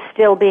is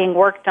still being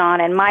worked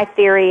on, and my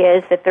theory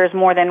is that there's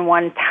more than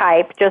one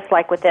type. Just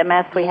like with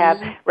MS, we have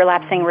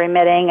relapsing,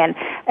 remitting, and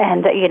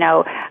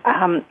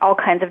all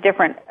kinds of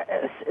different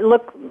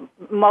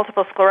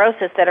multiple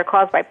sclerosis that are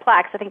caused by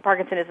plaques. I think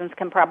Parkinson's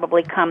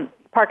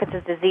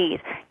disease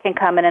can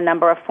come in a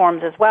number of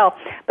forms as well.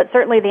 But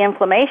certainly the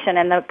inflammation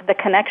and the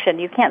connection,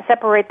 you can't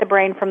separate the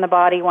brain from the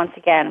body once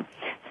again.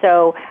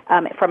 So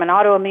from an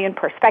autoimmune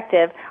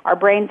perspective, our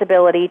brain's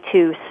ability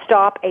to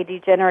stop a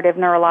degenerative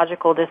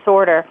neurological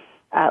disorder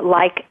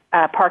like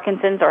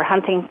Parkinson's or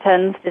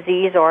Huntington's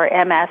disease or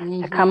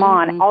MS to come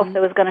on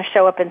also is going to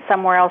show up in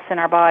somewhere else in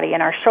our body,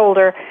 in our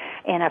shoulder,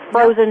 in a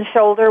frozen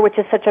shoulder, which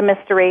is such a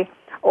mystery,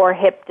 or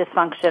hip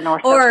dysfunction,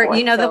 or so or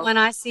forth. the one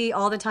I see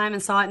all the time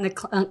and saw it in the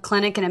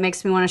clinic, and it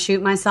makes me want to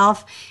shoot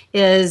myself,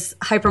 is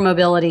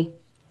hypermobility.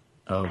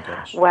 Oh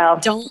gosh. Well,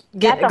 don't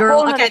get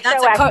girl. Okay,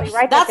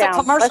 that's a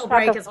commercial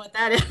break, is what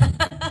that is.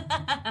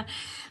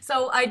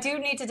 So I do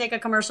need to take a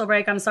commercial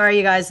break. I'm sorry,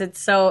 you guys.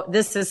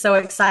 This is so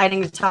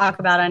exciting to talk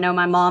about. I know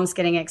my mom's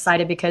getting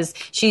excited because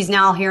she's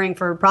now hearing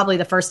for probably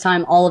the first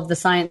time all of the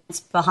science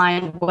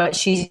behind what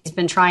she's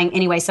been trying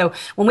anyway. So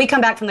when we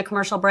come back from the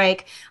commercial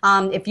break,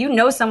 if you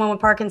know someone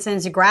with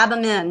Parkinson's, grab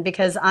them in,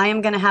 because I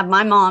am going to have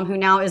my mom, who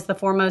now is the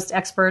foremost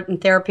expert in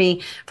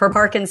therapy for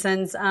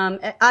Parkinson's.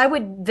 I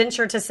would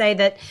venture to say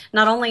that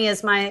not only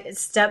is my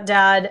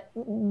stepdad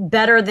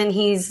better than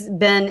he's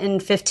been in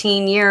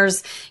 15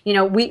 years,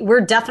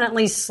 we're definitely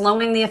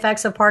slowing the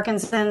effects of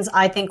Parkinson's.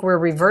 I think we're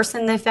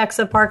reversing the effects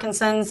of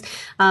Parkinson's.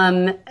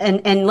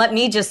 And let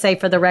me just say,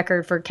 for the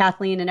record, for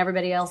Kathleen and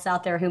everybody else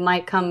out there who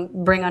might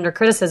bring under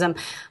criticism,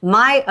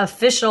 my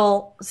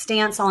official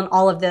stance on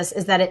all of this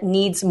is that it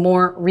needs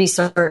more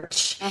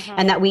research,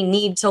 and that we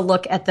need to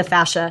look at the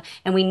fascia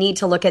and we need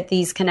to look at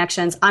these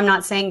connections. I'm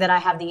not saying that I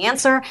have the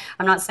answer.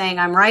 I'm not saying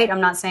I'm right.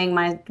 I'm not saying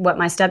what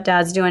my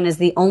stepdad's doing is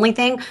the only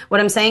thing. What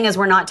I'm saying is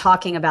we're not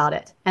talking about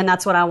it, and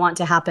that's what I want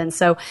to happen.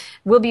 So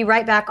we'll be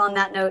right back. On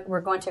that note,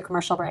 we're going to a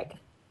commercial break.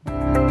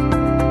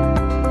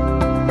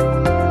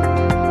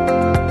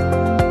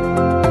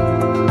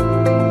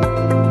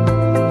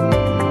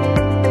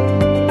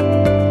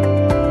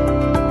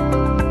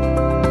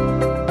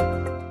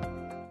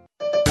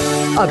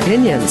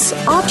 Opinions,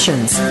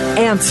 options,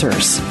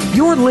 answers.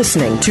 You're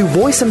listening to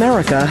Voice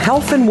America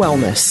Health and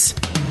Wellness.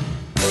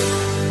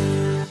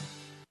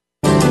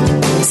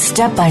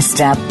 Step by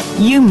step,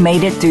 you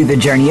made it through the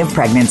journey of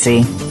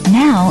pregnancy.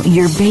 Now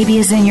your baby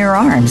is in your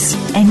arms,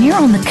 and you're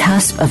on the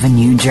cusp of a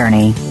new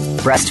journey,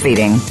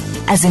 breastfeeding.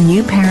 As a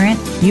new parent,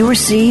 you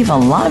receive a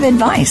lot of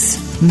advice,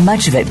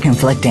 much of it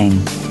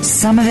conflicting,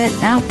 some of it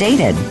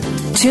outdated.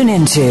 Tune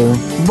into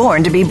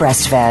Born to be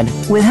Breastfed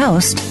with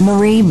host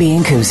Marie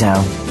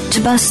Biancuzzo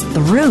to bust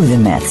through the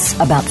myths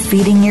about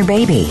feeding your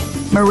baby.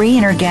 Marie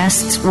and her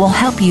guests will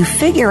help you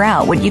figure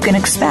out what you can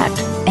expect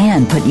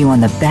and put you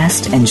on the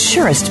best and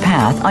surest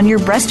path on your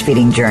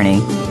breastfeeding journey.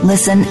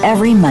 Listen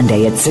every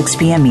Monday at 6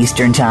 p.m.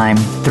 Eastern Time,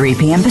 3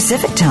 p.m.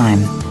 Pacific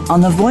Time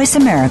on the Voice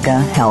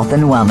America Health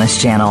and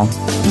Wellness Channel.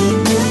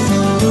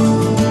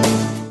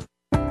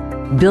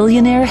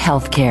 Billionaire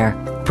Healthcare,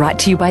 brought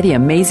to you by the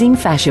amazing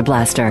Fascia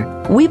Blaster.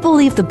 We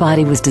believe the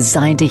body was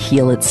designed to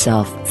heal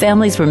itself.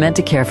 Families were meant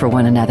to care for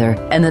one another,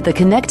 and that the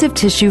connective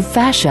tissue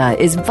fascia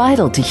is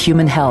vital to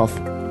human health.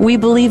 We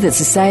believe that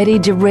society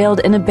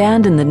derailed and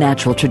abandoned the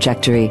natural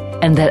trajectory,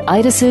 and that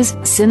itises,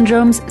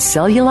 syndromes,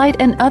 cellulite,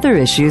 and other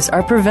issues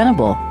are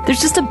preventable.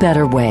 There's just a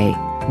better way.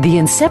 The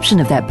inception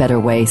of that better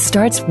way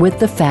starts with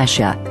the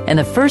fascia, and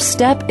the first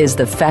step is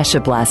the Fascia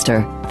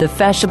Blaster. The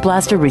Fascia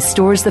Blaster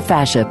restores the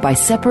fascia by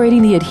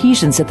separating the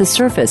adhesions at the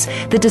surface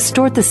that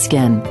distort the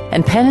skin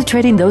and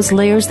penetrating those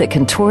layers that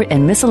contort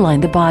and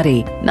misalign the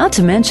body. Not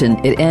to mention,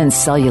 it ends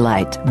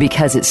cellulite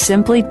because it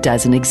simply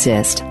doesn't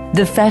exist.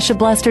 The Fascia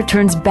Blaster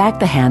turns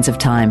back the hands of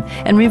time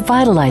and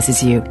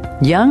revitalizes you.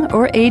 Young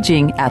or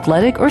aging,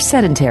 athletic or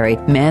sedentary,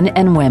 men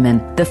and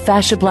women, the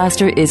Fascia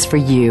Blaster is for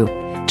you.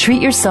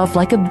 Treat yourself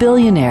like a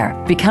billionaire.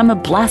 Become a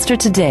blaster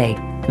today.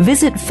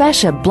 Visit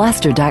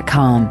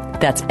fasciablaster.com.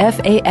 That's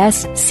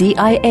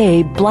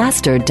FASCIA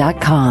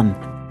blaster.com.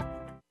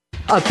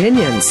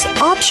 Opinions,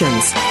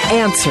 options,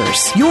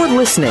 answers. You're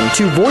listening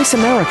to Voice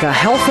America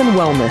Health and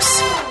Wellness.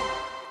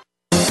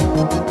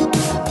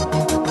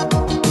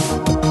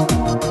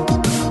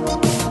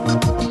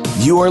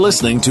 You are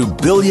listening to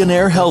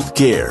Billionaire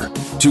Healthcare.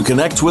 To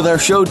connect with our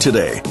show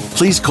today,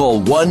 please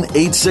call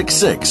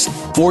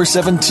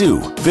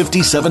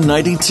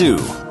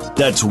 1-866-472-5792.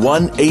 That's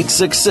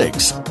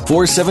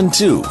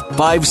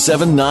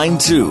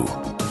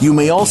 1-866-472-5792. You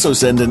may also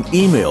send an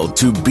email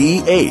to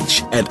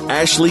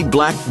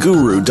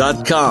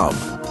bh@ashleyblackguru.com.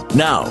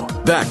 Now,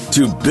 back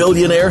to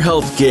Billionaire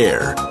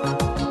Healthcare.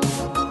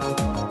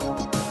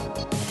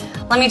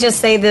 Let me just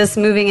say this,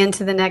 moving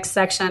into the next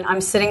section.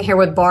 I'm sitting here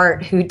with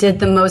Bart, who did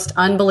the most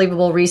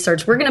unbelievable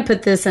research. We're going to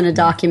put this in a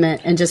document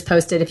and just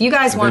post it. If you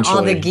guys want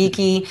all the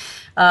geeky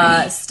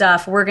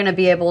stuff, we're going to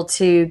be able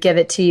to give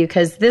it to you,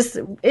 because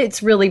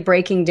it's really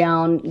breaking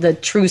down the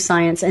true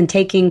science and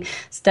taking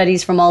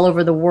studies from all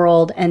over the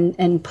world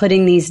and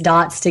putting these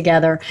dots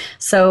together.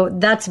 So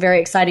that's very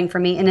exciting for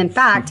me. And in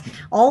fact,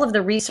 all of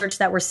the research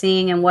that we're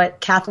seeing and what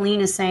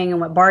Kathleen is saying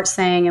and what Bart's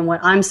saying and what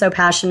I'm so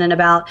passionate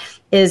about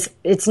is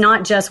it's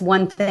not just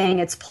one thing.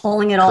 It's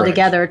pulling it all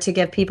together to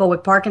give people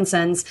with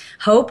Parkinson's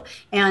hope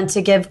and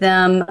to give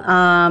them,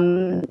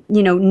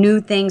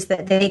 new things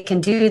that they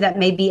can do that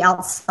may be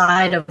outside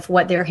outside of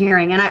what they're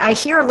hearing. And I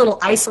hear little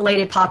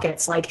isolated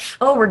pockets like,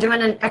 oh, we're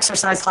doing an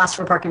exercise class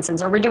for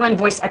Parkinson's, or we're doing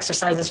voice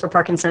exercises for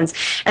Parkinson's.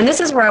 And this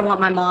is where I want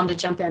my mom to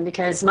jump in,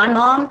 because my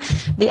mom,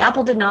 the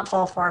apple did not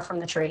fall far from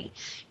the tree.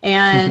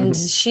 And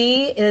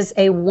she is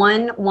a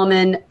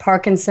one-woman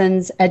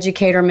Parkinson's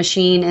educator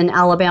machine in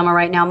Alabama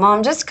right now.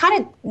 Mom, just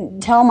kind of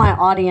tell my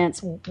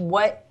audience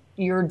what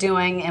you're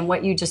doing and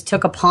what you just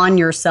took upon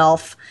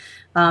yourself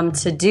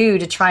to do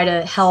to try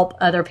to help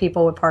other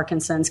people with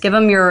Parkinson's. Give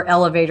them your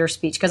elevator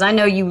speech, because I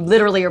know you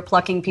literally are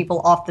plucking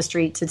people off the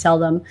street to tell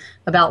them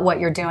about what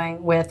you're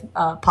doing with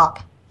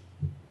POP.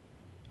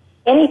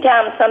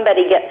 Anytime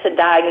somebody gets a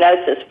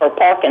diagnosis for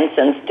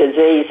Parkinson's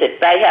disease, if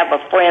they have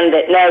a friend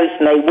that knows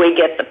me, we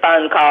get the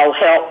phone call,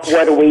 help,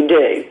 what do we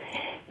do?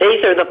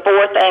 These are the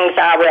 4 things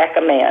I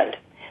recommend.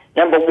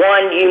 Number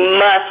 1, you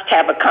must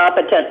have a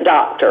competent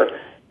doctor,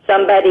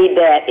 somebody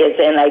that is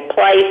in a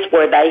place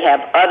where they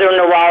have other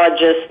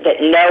neurologists that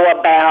know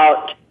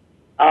about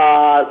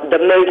the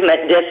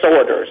movement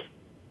disorders.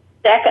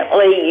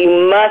 Secondly,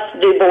 you must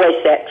do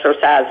voice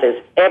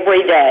exercises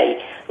every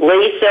day.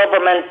 Lee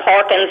Silverman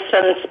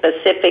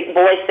Parkinson-specific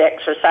voice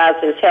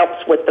exercises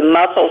helps with the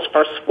muscles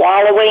for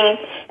swallowing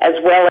as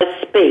well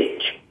as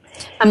speech.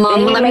 And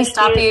Mom, let me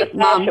stop you. The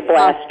fascia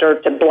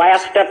blaster to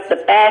blast up the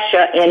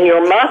fascia in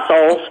your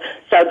muscles,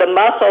 so the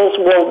muscles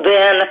will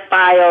then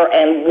fire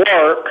and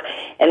work.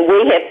 And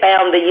we have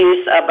found the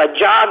use of a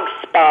jog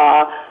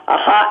spa, a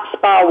hot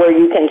spa where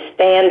you can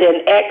stand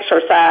and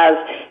exercise,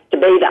 to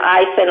be the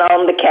icing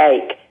on the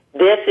cake.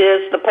 This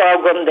is the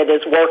program that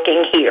is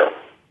working here.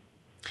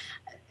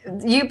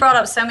 You brought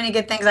up so many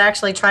good things. I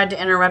actually tried to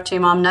interrupt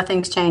you, Mom.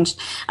 Nothing's changed.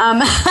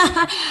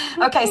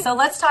 Okay, so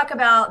let's talk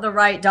about the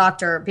right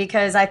doctor,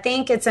 because I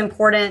think it's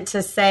important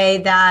to say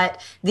that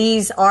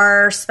these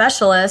are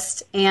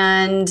specialists,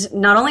 and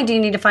not only do you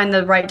need to find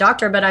the right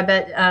doctor, but I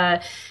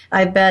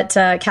bet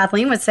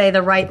Kathleen would say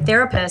the right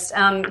therapist.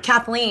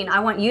 Kathleen, I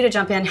want you to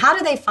jump in. How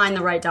do they find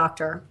the right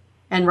doctor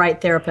and right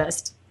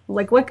therapist?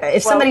 Like, what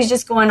if somebody's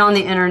just going on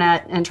the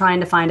internet and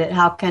trying to find it?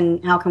 How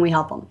can we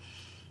help them?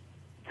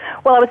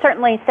 Well, I would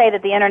certainly say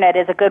that the internet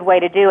is a good way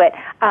to do it,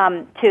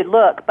 to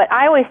look. But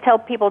I always tell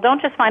people,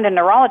 don't just find a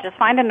neurologist.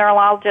 Find a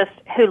neurologist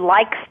who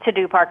likes to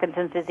do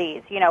Parkinson's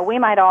disease. You know, we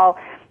might all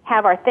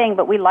have our thing,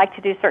 but we like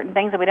to do certain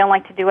things and we don't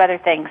like to do other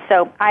things.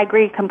 So I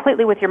agree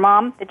completely with your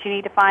mom that you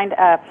need to find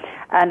a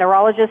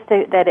neurologist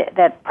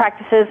that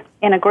practices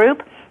in a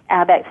group,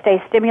 that stays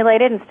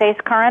stimulated and stays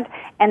current,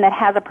 and that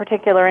has a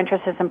particular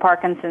interest in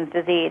Parkinson's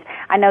disease.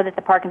 I know that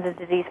the Parkinson's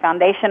Disease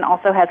Foundation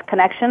also has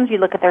connections. You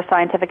look at their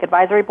scientific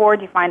advisory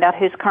board, you find out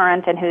who's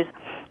current and who's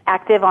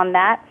active on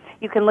that.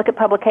 You can look at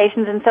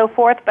publications and so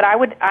forth, but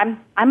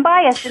I'm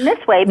biased in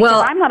this way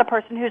because I'm not a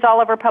person who's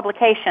all over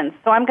publications.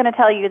 So I'm going to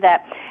tell you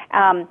that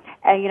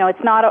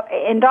it's not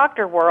in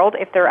doctor world.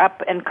 If they're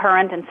up and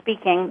current and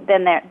speaking,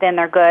 then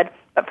they're good.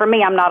 But for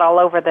me, I'm not all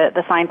over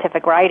the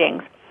scientific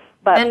writings.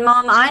 And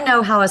Mom, I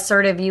know how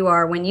assertive you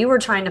are. When you were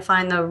trying to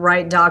find the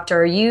right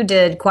doctor, you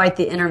did quite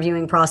the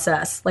interviewing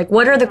process. Like,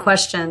 what are the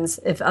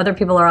questions if other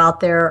people are out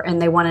there and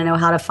they want to know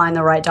how to find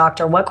the right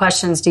doctor? What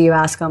questions do you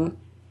ask them?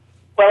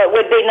 Well, it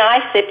would be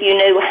nice if you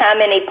knew how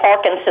many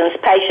Parkinson's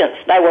patients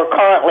they were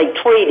currently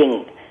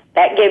treating.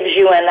 That gives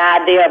you an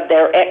idea of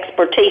their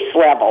expertise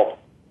level.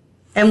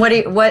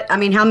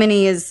 And how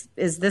many is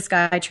this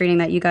guy treating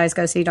that you guys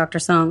go see Dr.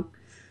 Sung?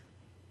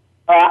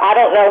 I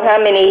don't know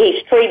how many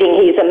he's treating.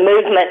 He's a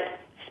movement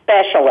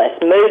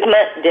specialist,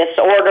 movement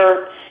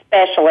disorder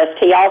specialist.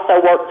 He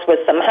also works with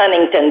some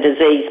Huntington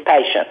disease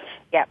patients.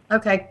 Yeah.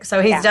 Okay,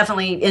 so he's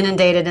definitely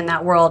inundated in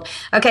that world.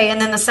 Okay, and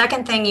then the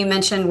second thing you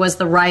mentioned was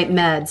the right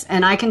meds.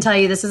 And I can tell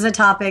you this is a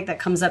topic that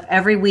comes up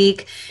every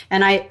week.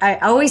 And I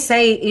always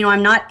say,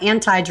 I'm not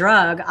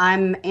anti-drug.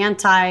 I'm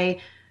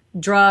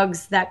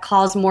anti-drugs that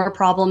cause more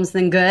problems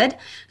than good.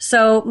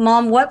 So,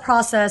 Mom, what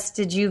process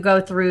did you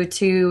go through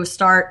to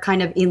start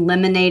kind of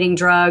eliminating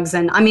drugs?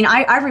 And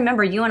I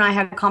remember you and I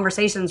had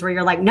conversations where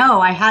you're like,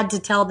 no, I had to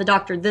tell the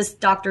doctor, this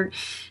doctor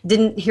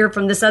didn't hear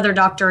from this other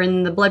doctor,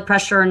 and the blood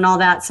pressure and all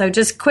that. So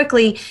just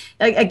quickly,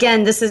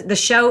 again, the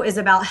show is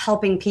about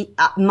helping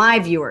my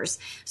viewers.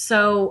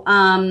 So,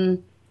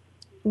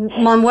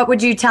 Mom, what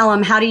would you tell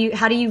them? How do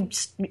you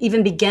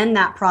even begin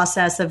that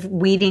process of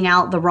weeding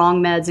out the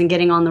wrong meds and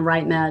getting on the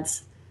right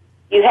meds?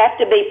 You have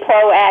to be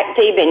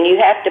proactive, and you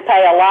have to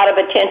pay a lot of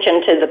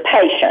attention to the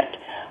patient.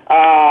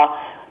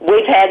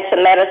 We've had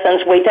some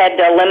medicines we've had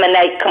to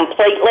eliminate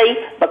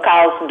completely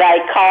because they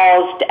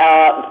caused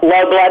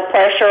low blood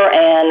pressure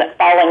and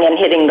falling and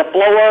hitting the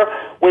floor.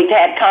 We've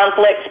had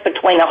conflicts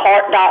between a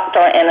heart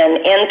doctor and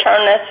an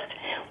internist,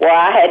 where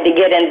I had to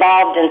get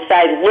involved and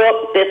say,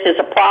 look, this is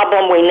a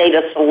problem. We need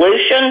a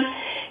solution.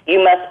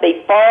 You must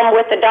be firm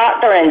with the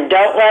doctor and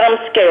don't let them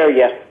scare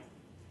you.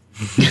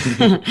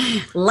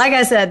 Like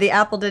I said, the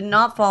apple did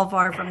not fall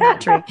far from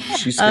that tree.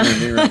 She's standing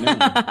there right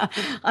now.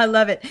 I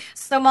love it.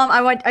 So, Mom,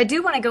 I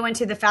do want to go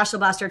into the fascial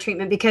blaster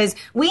treatment because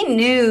we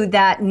knew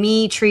that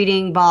me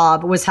treating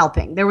Bob was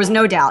helping. There was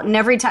no doubt. And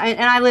every time,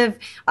 and I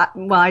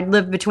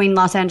live between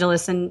Los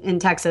Angeles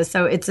and Texas,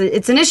 so it's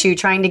an issue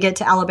trying to get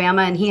to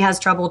Alabama, and he has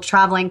trouble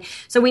traveling.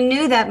 So we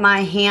knew that my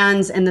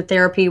hands and the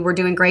therapy were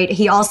doing great.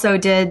 He also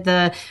did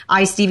the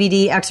ICE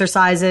DVD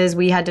exercises.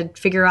 We had to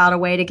figure out a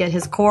way to get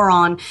his core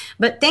on,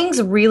 but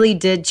things really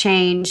did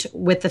change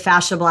with the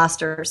fascia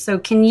blaster. So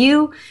can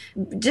you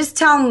just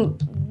tell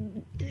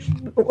them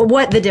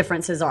what the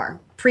differences are?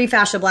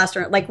 Pre-fascia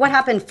blaster, like what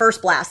happened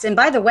first blast? And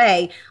by the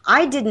way,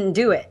 I didn't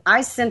do it.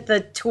 I sent the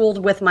tool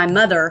with my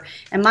mother,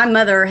 and my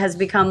mother has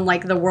become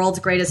like the world's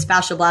greatest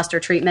fascia blaster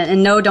treatment.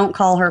 And no, don't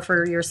call her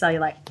for your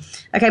cellulite.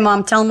 Okay,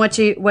 Mom, tell them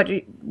what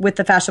with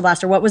the fascia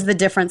blaster, what was the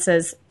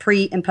differences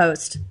pre and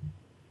post?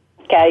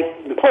 Okay,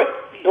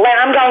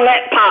 I'm going to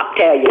let Pop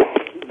tell you.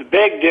 The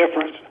big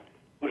difference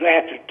was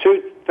after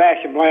 2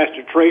 fascia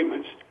blaster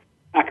treatments,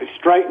 I could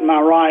straighten my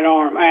right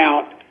arm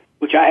out,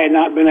 which I had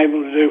not been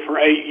able to do for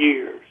 8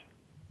 years.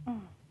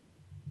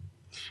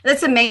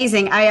 That's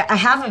amazing. I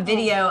have a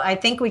video. I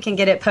think we can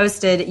get it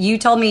posted. You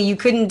told me you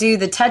couldn't do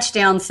the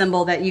touchdown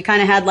symbol, that you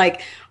kind of had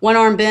like one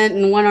arm bent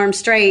and one arm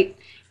straight.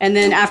 And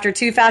then after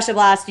 2 fascia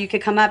blasts, you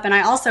could come up. And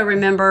I also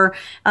remember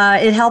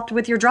it helped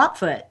with your drop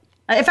foot.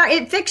 In fact,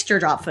 it fixed your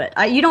drop foot.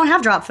 You don't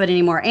have drop foot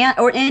anymore.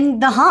 Or in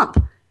the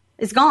hump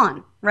is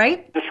gone,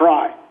 right? That's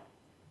right.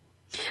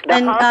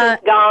 The hump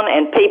is gone,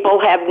 and people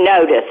have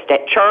noticed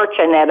at church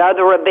and at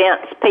other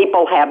events.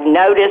 People have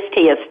noticed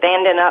he is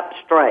standing up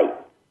straight.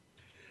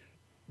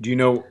 Do you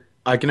know,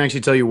 I can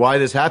actually tell you why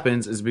this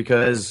happens is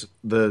because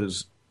the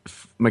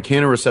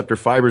mechanoreceptor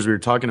fibers we were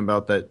talking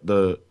about that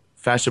the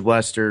fascia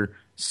blaster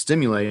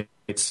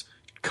stimulates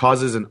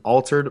causes an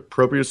altered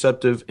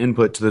proprioceptive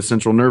input to the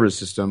central nervous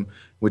system,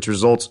 which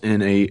results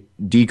in a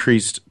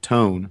decreased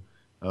tone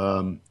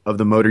of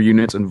the motor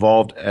units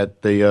involved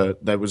at the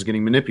that was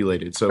getting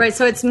manipulated. So right,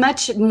 so it's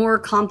much more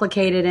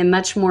complicated and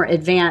much more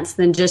advanced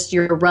than just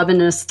you're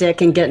rubbing a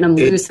stick and getting them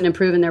loose and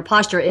improving their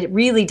posture. It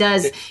really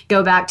does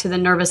go back to the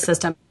nervous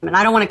system. And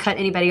I don't want to cut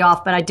anybody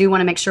off, but I do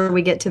want to make sure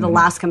we get to the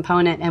last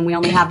component, and we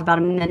only have about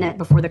a minute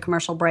before the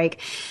commercial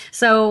break.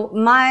 So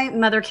my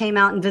mother came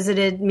out and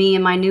visited me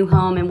in my new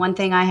home, and one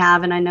thing I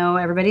have, and I know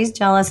everybody's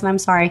jealous, and I'm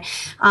sorry,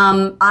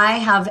 I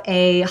have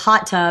a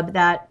hot tub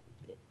that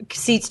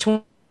seats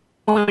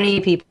 20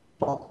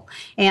 people.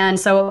 And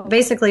so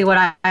basically what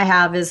I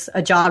have is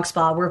a jog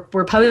spa.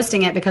 We're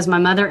posting it because my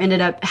mother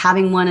ended up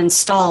having one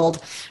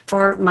installed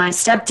for my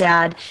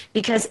stepdad,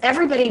 because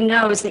everybody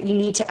knows that you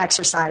need to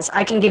exercise.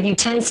 I can give you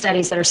 10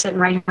 studies that are sitting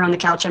right here on the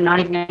couch, I'm not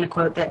even going to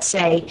quote, that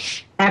say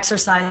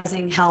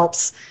exercising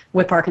helps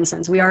with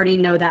Parkinson's. We already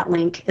know that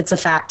link. It's a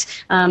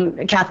fact.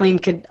 Kathleen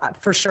could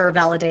for sure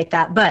validate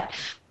that. But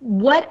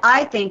what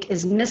I think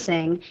is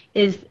missing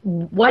is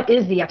what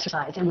is the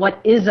exercise and what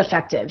is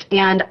effective.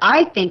 And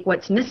I think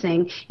what's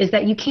missing is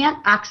that you can't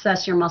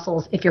access your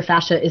muscles if your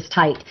fascia is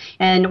tight.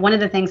 And one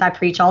of the things I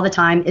preach all the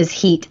time is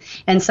heat.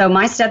 And so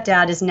my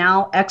stepdad is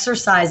now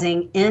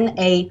exercising in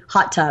a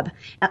hot tub.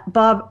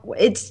 Bob,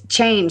 it's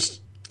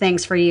changed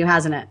things for you,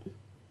 hasn't it?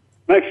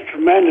 Makes a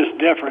tremendous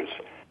difference.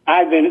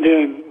 I've been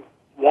doing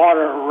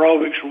water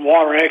aerobics and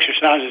water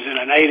exercises in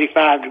an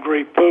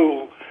 85-degree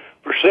pool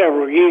for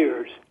several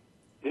years.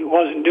 It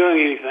wasn't doing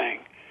anything.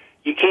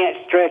 You can't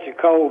stretch a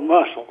cold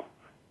muscle.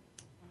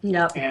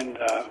 Yep. And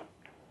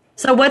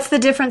so, what's the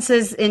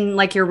differences in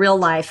like your real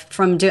life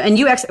from doing?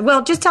 And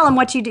well, just tell them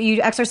what you do.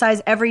 You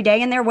exercise every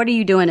day in there. What are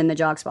you doing in the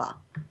jog spa?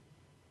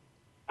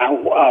 I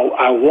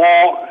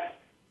walk.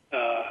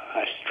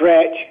 I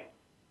stretch.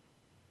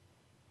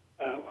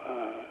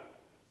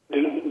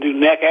 Do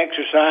neck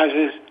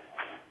exercises,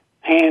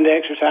 hand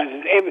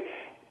exercises.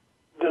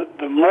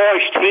 The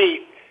moist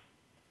heat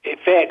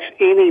affects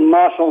any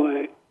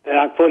muscle that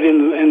I put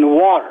in the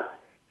water.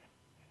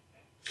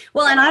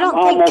 Well, and I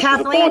don't think,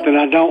 Kathleen, to the point that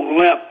I don't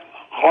limp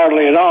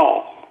hardly at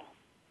all.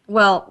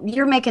 Well,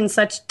 you're making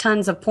such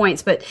tons of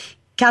points, but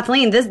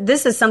Kathleen,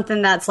 this is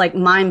something that's like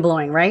mind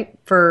blowing, right?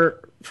 For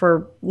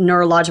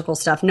neurological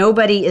stuff,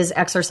 nobody is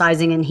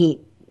exercising in heat,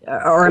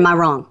 or am I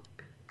wrong?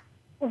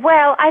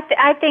 Well,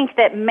 I think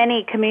that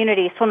many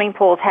community swimming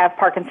pools have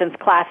Parkinson's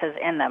classes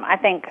in them. I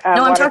think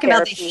no, I'm talking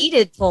about the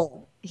heated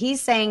pool.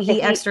 He's saying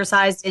he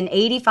exercised in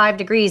 85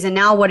 degrees, and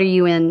now what are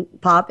you in,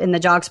 Pop, in the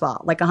jog spa?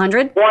 Like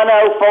 100?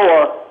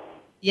 104.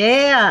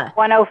 Yeah.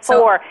 104.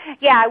 So,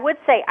 yeah, I would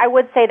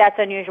say that's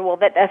unusual.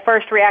 That the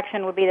first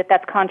reaction would be that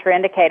that's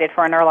contraindicated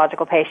for a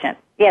neurological patient.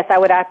 Yes, I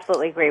would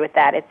absolutely agree with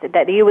that. It's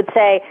that you would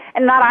say,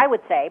 and not I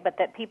would say, but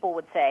that people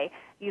would say,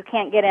 you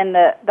can't get in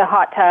the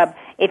hot tub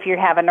if you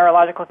have a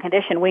neurological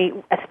condition.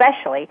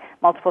 Especially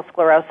multiple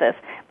sclerosis,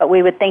 but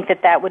we would think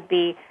that would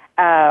be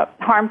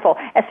harmful,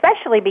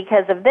 especially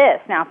because of this.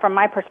 Now, from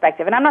my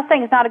perspective, and I'm not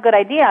saying it's not a good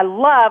idea. I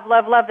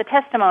love the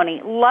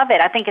testimony. Love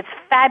it. I think it's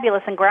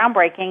fabulous and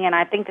groundbreaking, and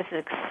I think this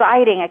is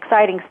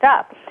exciting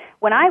stuff.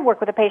 when I work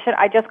with a patient,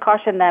 I just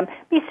caution them,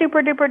 be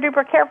super duper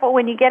duper careful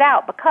when you get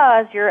out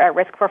because you're at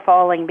risk for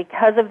falling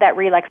because of that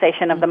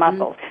relaxation of the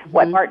muscles.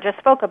 What Bart just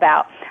spoke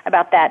about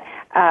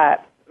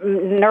that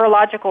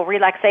neurological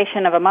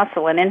relaxation of a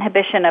muscle and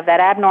inhibition of that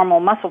abnormal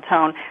muscle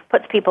tone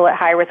puts people at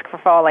high risk for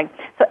falling.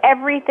 So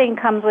everything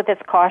comes with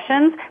its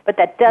cautions, but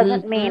that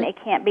doesn't mean it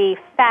can't be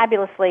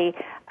fabulously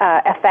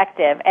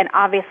effective. And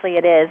obviously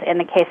it is in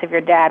the case of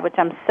your dad,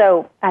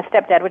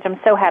 stepdad, which I'm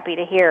so happy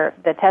to hear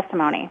the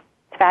testimony.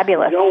 It's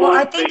fabulous. Well,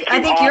 I think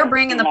you're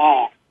bringing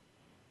the...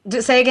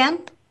 Say again?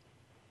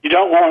 You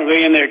don't want to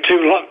be in there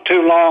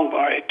too long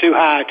or at too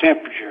high a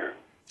temperature.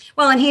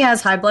 Well, and he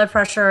has high blood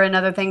pressure and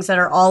other things that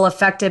are all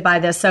affected by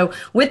this. So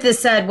with this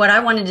said, what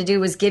I wanted to do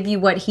was give you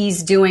what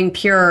he's doing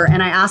pure.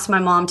 And I asked my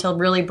mom to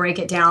really break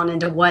it down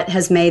into what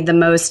has made the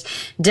most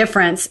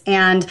difference.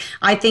 And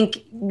I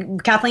think,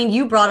 Kathleen,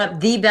 you brought up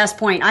the best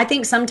point. I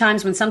think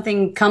sometimes when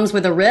something comes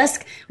with a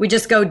risk, we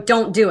just go,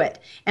 don't do it.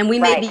 And we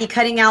may be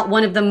cutting out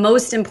one of the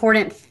most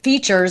important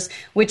features,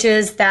 which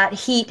is that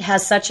heat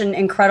has such an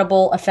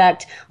incredible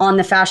effect on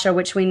the fascia,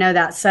 which we know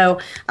that. So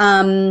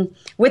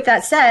with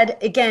that said,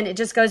 again, it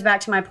just goes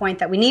back to my point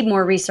that we need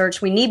more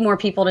research. We need more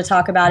people to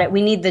talk about it.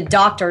 We need the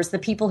doctors, the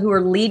people who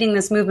are leading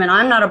this movement.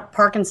 I'm not a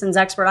Parkinson's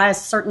expert. I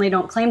certainly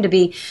don't claim to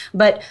be.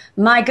 But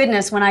my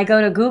goodness, when I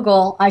go to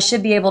Google, I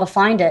should be able to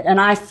find it. And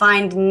I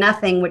find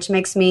nothing, which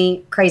makes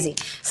me crazy.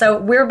 So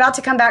we're about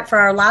to come back for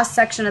our last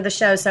section of the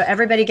show. So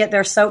everybody get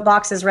their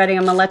soapboxes ready.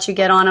 I'm going to let you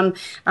get on them.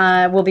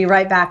 We'll be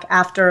right back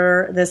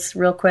after this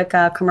real quick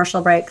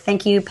commercial break.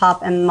 Thank you,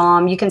 Pop and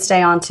Mom. You can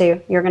stay on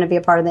too. You're going to be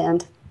a part of the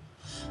end.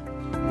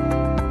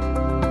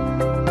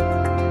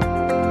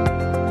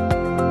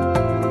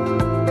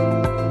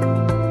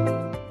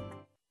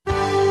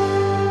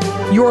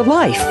 Your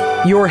life,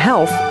 your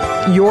health,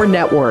 your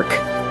network.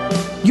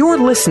 You're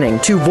listening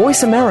to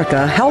Voice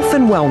America Health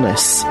and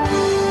Wellness.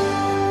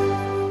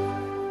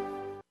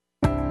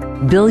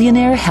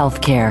 Billionaire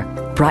Healthcare,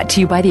 brought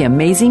to you by the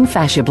amazing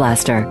Fascia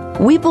Blaster.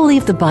 We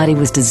believe the body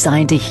was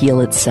designed to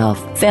heal itself.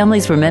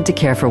 Families were meant to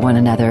care for one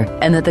another,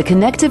 and that the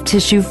connective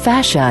tissue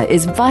fascia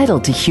is vital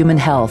to human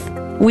health.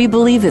 We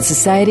believe that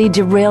society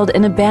derailed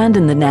and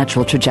abandoned the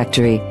natural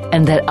trajectory,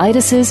 and that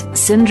itises,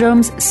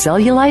 syndromes,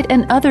 cellulite,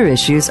 and other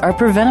issues are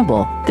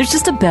preventable. There's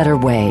just a better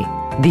way.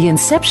 The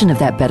inception of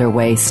that better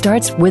way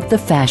starts with the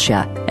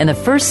fascia, and the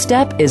first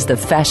step is the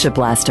Fascia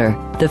Blaster.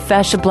 The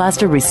Fascia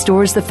Blaster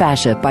restores the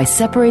fascia by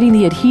separating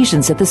the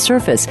adhesions at the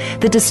surface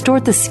that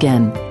distort the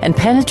skin and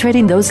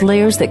penetrating those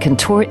layers that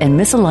contort and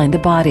misalign the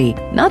body.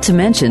 Not to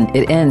mention,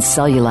 it ends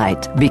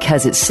cellulite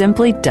because it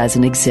simply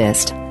doesn't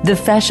exist. The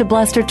Fascia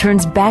Blaster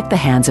turns back the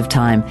hands of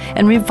time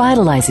and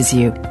revitalizes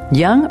you.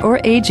 Young or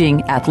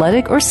aging,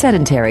 athletic or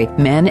sedentary,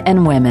 men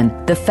and women,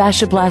 the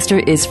Fascia Blaster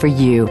is for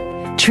you.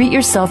 Treat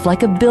yourself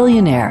like a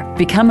billionaire.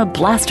 Become a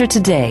blaster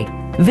today.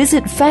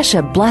 Visit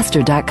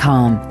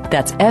fasciablaster.com.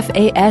 That's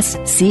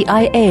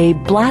FASCIA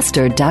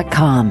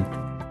blaster.com.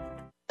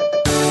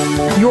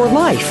 Your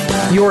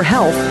life, your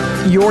health,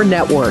 your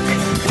network.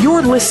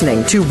 You're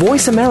listening to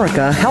Voice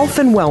America Health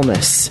and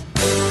Wellness.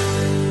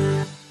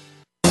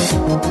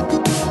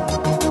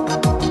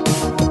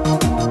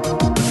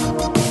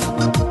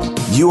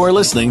 You are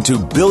listening to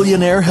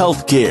Billionaire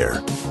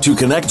Healthcare. To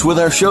connect with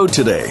our show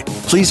today,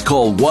 please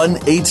call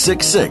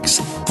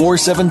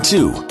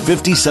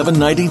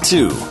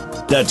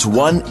 1-866-472-5792. That's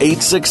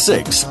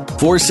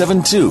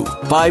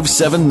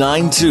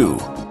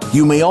 1-866-472-5792.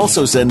 You may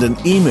also send an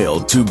email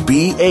to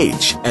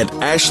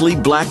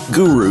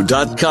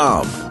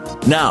bh@ashleyblackguru.com.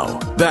 Now,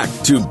 back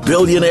to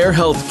Billionaire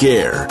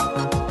Healthcare.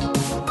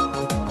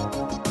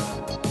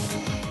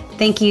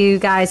 Thank you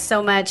guys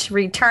so much.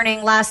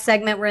 Returning last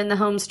segment, we're in the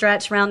home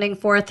stretch, rounding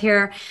fourth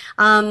here.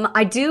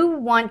 I do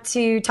want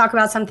to talk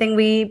about something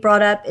we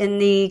brought up in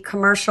the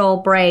commercial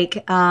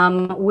break,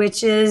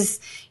 which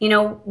is,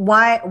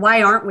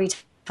 why aren't we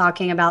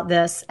talking about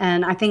this?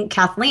 And I think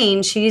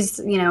Kathleen, she's,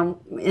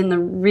 in the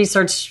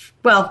research.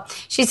 Well,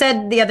 she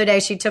said the other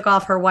day she took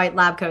off her white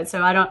lab coat,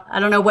 so I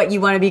don't know what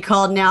you want to be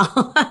called now.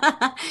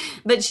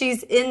 But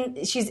she's in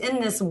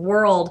this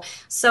world.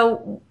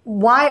 So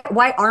why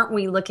aren't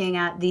we looking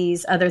at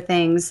these other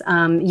things?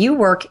 You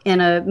work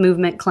in a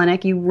movement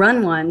clinic, you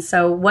run one.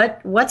 So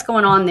what's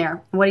going on there?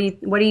 What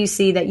do you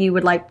see that you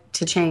would like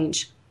to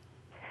change?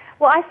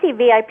 Well, I see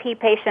VIP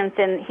patients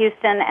in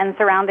Houston and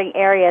surrounding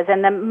areas,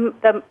 and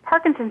the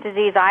Parkinson's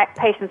disease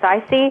patients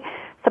I see,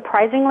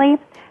 surprisingly,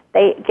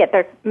 they get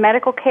their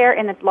medical care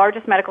in the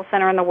largest medical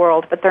center in the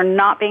world, but they're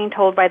not being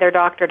told by their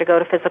doctor to go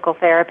to physical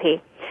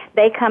therapy.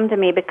 They come to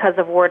me because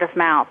of word of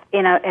mouth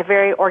in a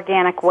very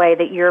organic way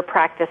that your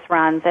practice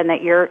runs and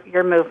that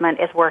your movement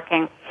is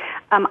working.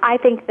 I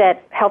think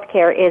that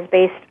healthcare is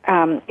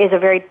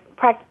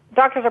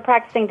doctors are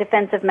practicing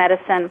defensive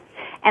medicine,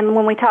 and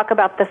when we talk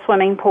about the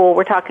swimming pool,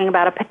 we're talking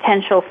about a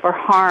potential for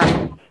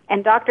harm.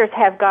 And doctors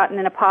have gotten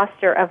in a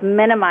posture of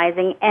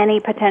minimizing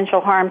any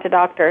potential harm to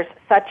doctors,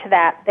 such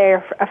that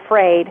they're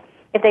afraid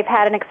if they've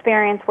had an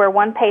experience where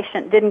one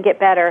patient didn't get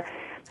better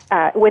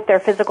with their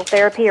physical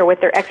therapy or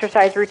with their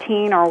exercise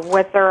routine or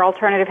with their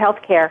alternative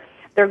health care,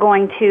 they're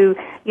going to,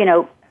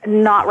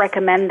 not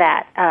recommend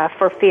that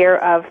for fear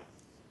of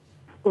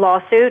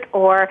lawsuit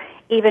or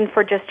even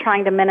for just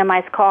trying to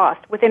minimize cost.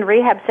 Within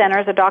rehab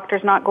centers, a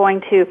doctor's not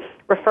going to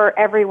refer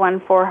everyone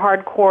for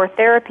hardcore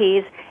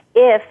therapies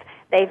if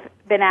they've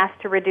been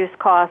asked to reduce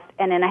cost,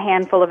 and in a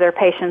handful of their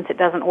patients it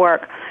doesn't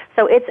work.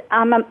 So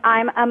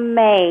I'm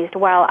amazed.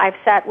 While I've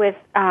sat with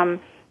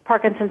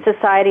Parkinson's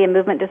Society and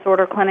movement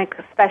disorder clinic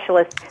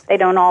specialists, they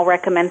don't all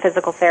recommend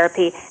physical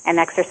therapy and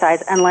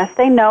exercise unless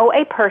they know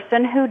a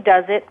person who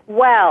does it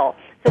well.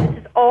 So this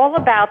is all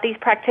about these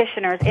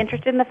practitioners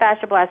interested in the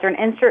fascia blaster and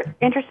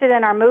interested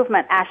in our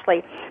movement,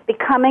 Ashley,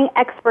 becoming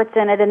experts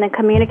in it and then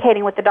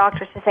communicating with the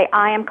doctors to say,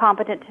 I am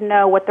competent to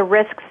know what the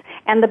risks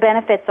and the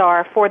benefits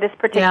are for this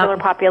particular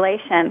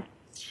population.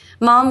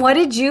 Mom, what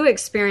did you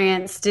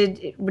experience?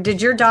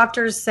 Did your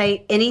doctors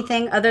say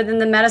anything other than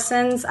the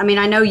medicines? I mean,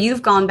 I know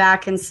you've gone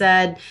back and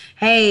said,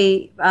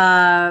 hey,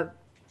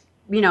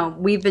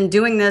 we've been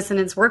doing this and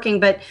it's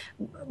working, but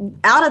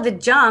out of the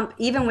jump,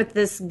 even with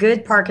this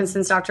good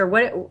Parkinson's doctor,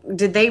 what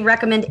did they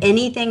recommend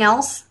anything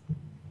else?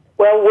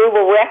 Well, we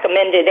were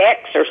recommended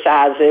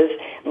exercises,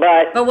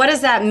 but what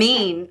does that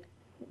mean?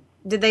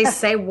 Did they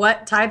say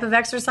what type of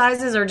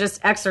exercises or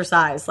just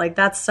exercise? Like,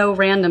 that's so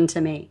random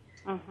to me.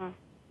 Mm-hmm.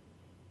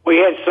 We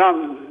had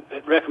some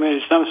that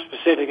recommended some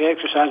specific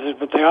exercises,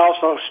 but they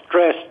also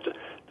stressed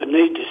the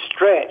need to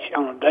stretch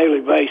on a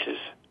daily basis.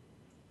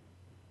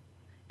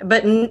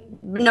 But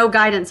no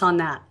guidance on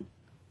that.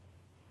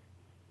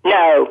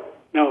 No,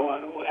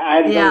 I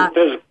had to go to a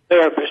physical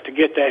therapist to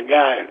get that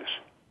guidance.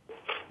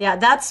 Yeah,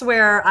 that's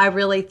where I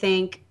really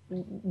think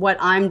what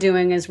I'm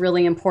doing is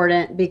really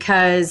important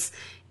because,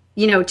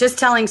 just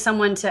telling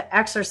someone to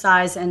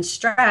exercise and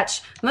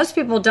stretch, most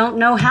people don't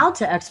know how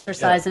to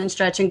exercise and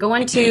stretch. And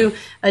going to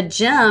a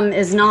gym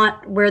is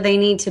not where they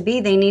need to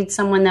be. They need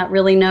someone that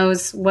really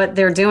knows what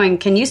they're doing.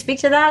 Can you speak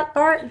to that,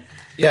 Bart?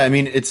 Yeah, I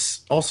mean,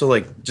 it's also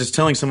like just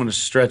telling someone to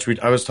stretch.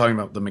 I was talking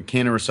about the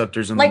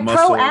mechanoreceptors and like the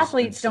muscles. Pro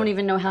athletes don't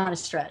even know how to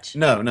stretch.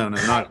 No,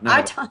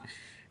 not.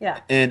 Yeah.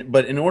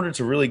 But in order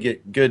to really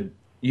get good,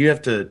 you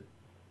have to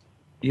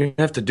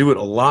do it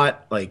a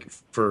lot, like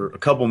for a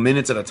couple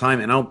minutes at a time.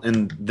 And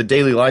in the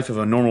daily life of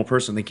a normal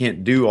person, they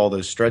can't do all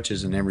those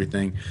stretches and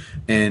everything.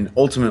 And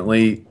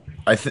ultimately,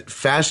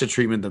 fascia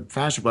treatment, the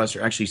fascia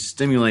blaster actually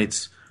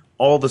stimulates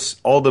all the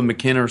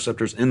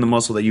mechanoreceptors in the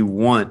muscle that you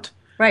want.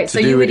 Right, so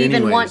you would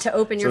even want to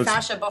open your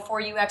fascia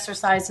before you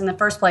exercise in the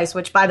first place,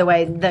 which, by the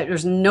way,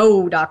 there's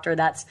no doctor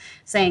that's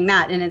saying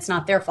that, and it's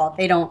not their fault.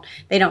 They don't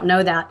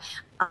know that.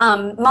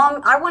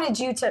 Mom, I want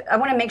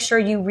to make sure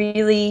you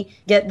really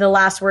get the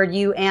last word,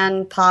 you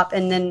and Pop,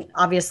 and then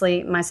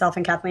obviously myself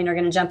and Kathleen are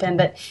going to jump in.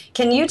 But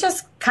can you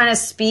just kind of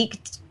speak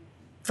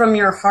from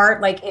your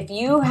heart, like if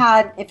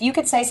you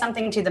could say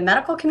something to the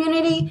medical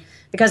community,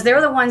 because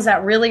they're the ones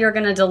that really are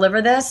going to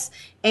deliver this,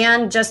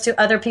 and just to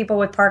other people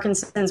with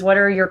Parkinson's, what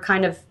are your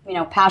kind of,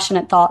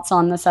 passionate thoughts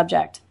on the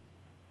subject?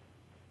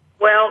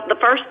 Well, the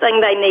first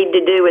thing they need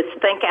to do is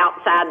think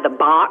outside the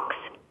box,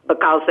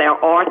 because there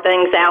are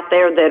things out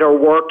there that are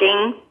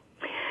working,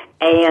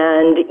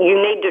 and you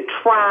need to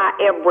try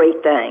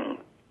everything.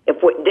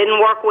 If it didn't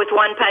work with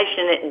one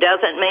patient, it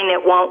doesn't mean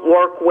it won't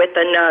work with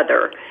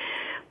another.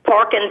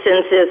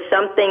 Parkinson's is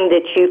something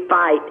that you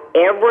fight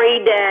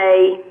every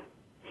day.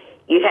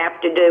 You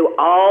have to do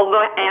all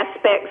the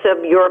aspects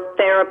of your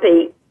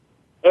therapy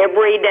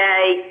every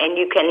day, and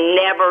you can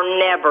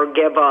never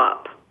give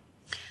up.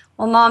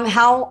 Well, Mom,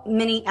 how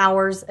many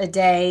hours a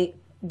day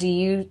do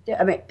you,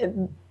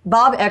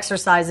 Bob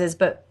exercises,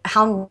 but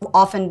how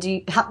often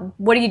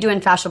what do you do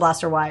in fascia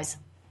blaster wise?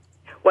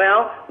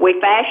 Well, we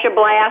fascia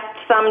blast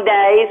some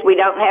days. We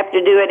don't have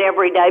to do it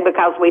every day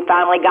because we've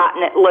finally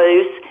gotten it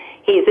loose.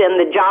 He's in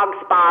the jog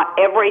spot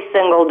every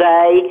single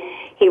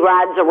day. He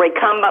rides a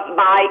recumbent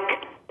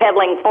bike,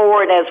 pedaling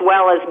forward as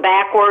well as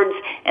backwards,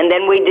 and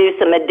then we do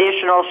some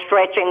additional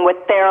stretching with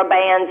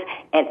TheraBands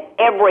and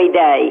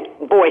everyday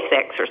voice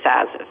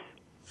exercises.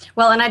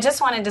 Well, and I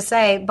just wanted to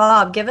say,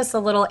 Bob, give us a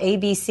little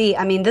ABC.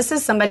 I mean, this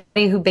is somebody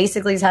who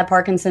basically has had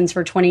Parkinson's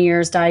for 20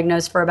 years,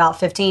 diagnosed for about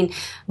 15.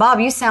 Bob,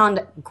 you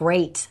sound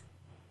great.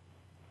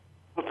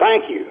 Well,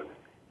 thank you.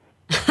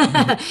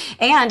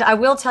 And I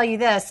will tell you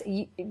this,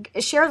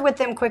 share with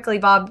them quickly,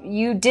 Bob,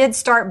 you did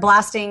start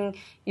blasting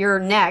your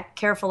neck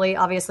carefully,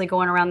 obviously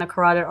going around the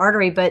carotid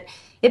artery, but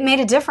it made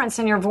a difference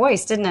in your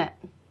voice, didn't it?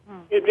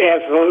 It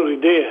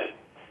absolutely did.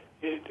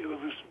 It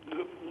was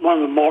one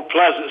of the more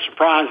pleasant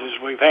surprises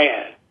we've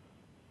had.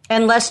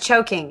 And less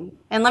choking.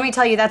 And let me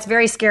tell you, that's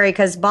very scary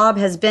because Bob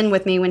has been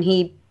with me when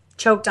he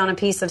choked on a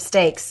piece of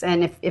steaks.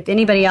 And if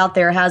anybody out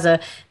there has a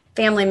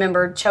family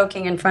member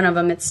choking in front of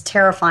them, it's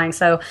terrifying.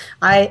 So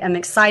I am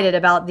excited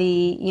about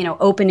the,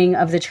 opening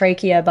of the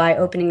trachea by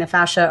opening the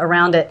fascia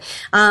around it.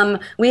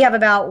 We have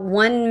about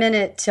 1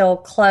 minute till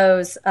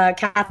close.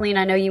 Kathleen,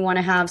 I know you want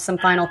to have some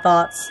final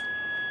thoughts.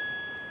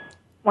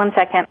 1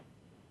 second.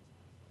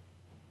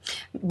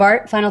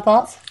 Bart, final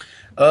thoughts?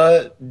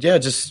 Yeah,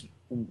 just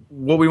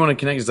what we want to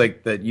connect is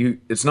like that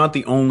it's not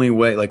the only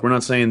way. Like, we're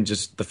not saying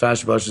just the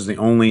fascia blaster is the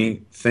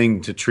only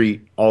thing to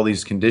treat all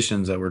these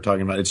conditions that we're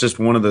talking about. It's just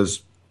one of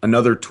those,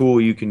 another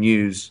tool you can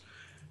use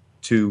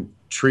to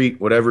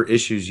treat whatever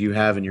issues you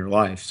have in your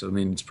life. So, I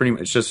mean,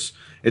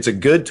 it's a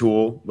good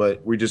tool,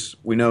 but we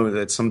know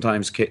that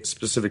sometimes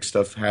specific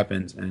stuff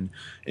happens, and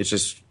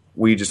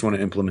we just want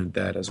to implement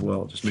that as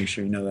well. Just make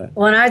sure you know that.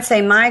 Well, and I'd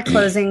say my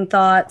closing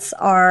thoughts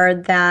are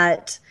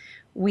that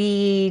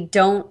we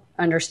don't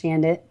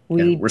understand it.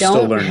 We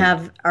don't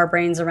have our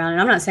brains around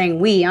it. I'm not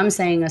saying I'm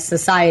saying a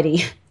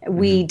society.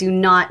 We do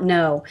not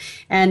know.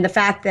 And the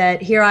fact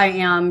that here I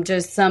am,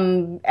 just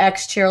some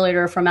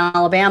ex-cheerleader from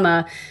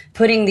Alabama,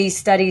 putting these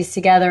studies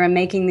together and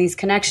making these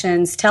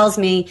connections tells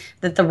me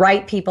that the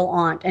right people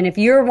aren't. And if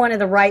you're one of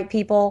the right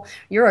people,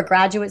 you're a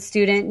graduate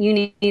student, you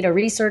need a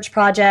research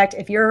project.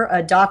 If you're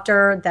a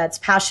doctor that's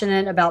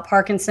passionate about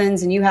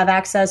Parkinson's and you have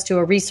access to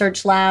a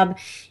research lab,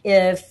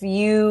 if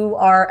you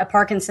are a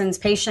Parkinson's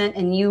patient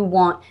and you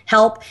want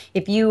help,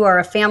 if you are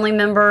a family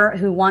member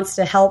who wants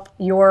to help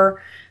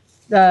your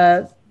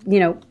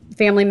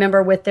family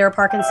member with their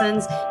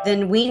Parkinson's,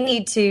 then we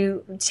need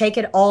to take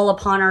it all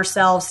upon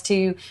ourselves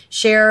to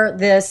share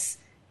this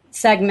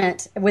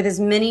segment with as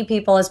many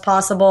people as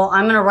possible.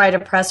 I'm going to write a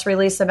press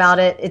release about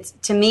it. It's,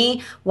 to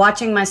me,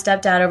 watching my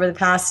stepdad over the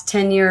past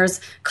 10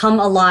 years come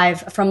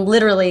alive from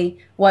literally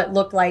what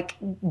looked like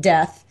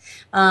death.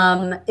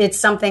 It's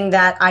something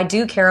that I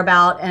do care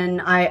about,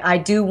 and I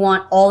do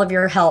want all of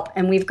your help.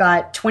 And we've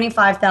got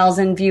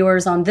 25,000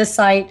 viewers on this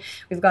site.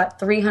 We've got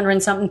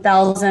 300-something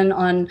thousand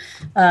on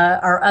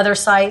our other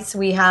sites.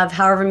 We have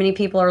however many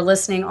people are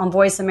listening on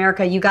Voice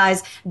America. You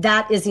guys,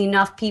 that is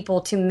enough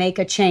people to make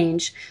a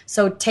change.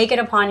 So take it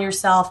upon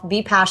yourself,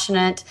 be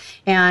passionate,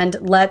 and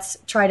let's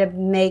try to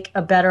make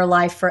a better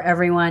life for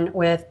everyone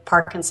with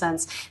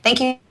Parkinson's. Thank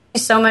you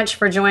so much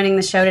for joining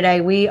the show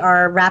today. We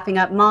are wrapping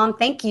up. Mom,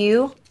 thank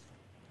you.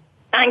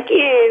 Thank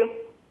you.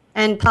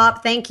 And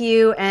Pop, thank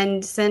you,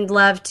 and send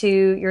love to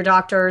your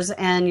doctors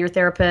and your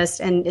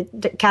therapist.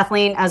 And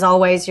Kathleen, as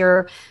always,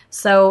 you're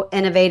so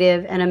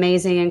innovative and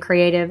amazing and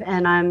creative,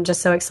 and I'm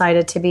just so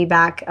excited to be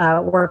back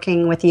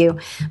working with you.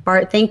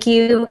 Bart, thank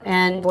you,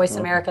 and Voice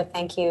America,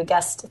 thank you.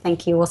 Guest,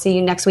 thank you. We'll see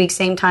you next week,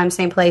 same time,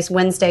 same place,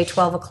 Wednesday,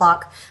 12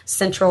 o'clock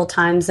Central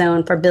Time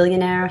Zone for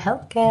Billionaire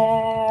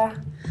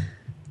Healthcare.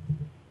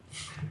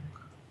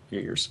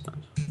 Get your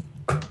son.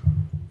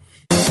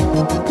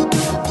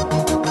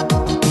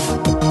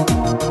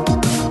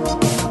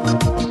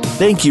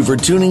 Thank you for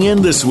tuning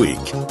in this week.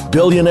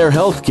 Billionaire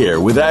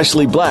Healthcare with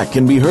Ashley Black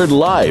can be heard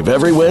live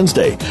every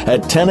Wednesday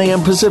at 10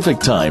 a.m. Pacific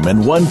Time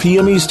and 1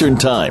 p.m. Eastern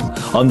Time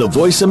on the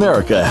Voice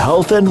America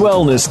Health and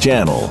Wellness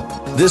Channel.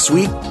 This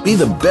week, be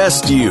the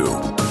best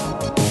you.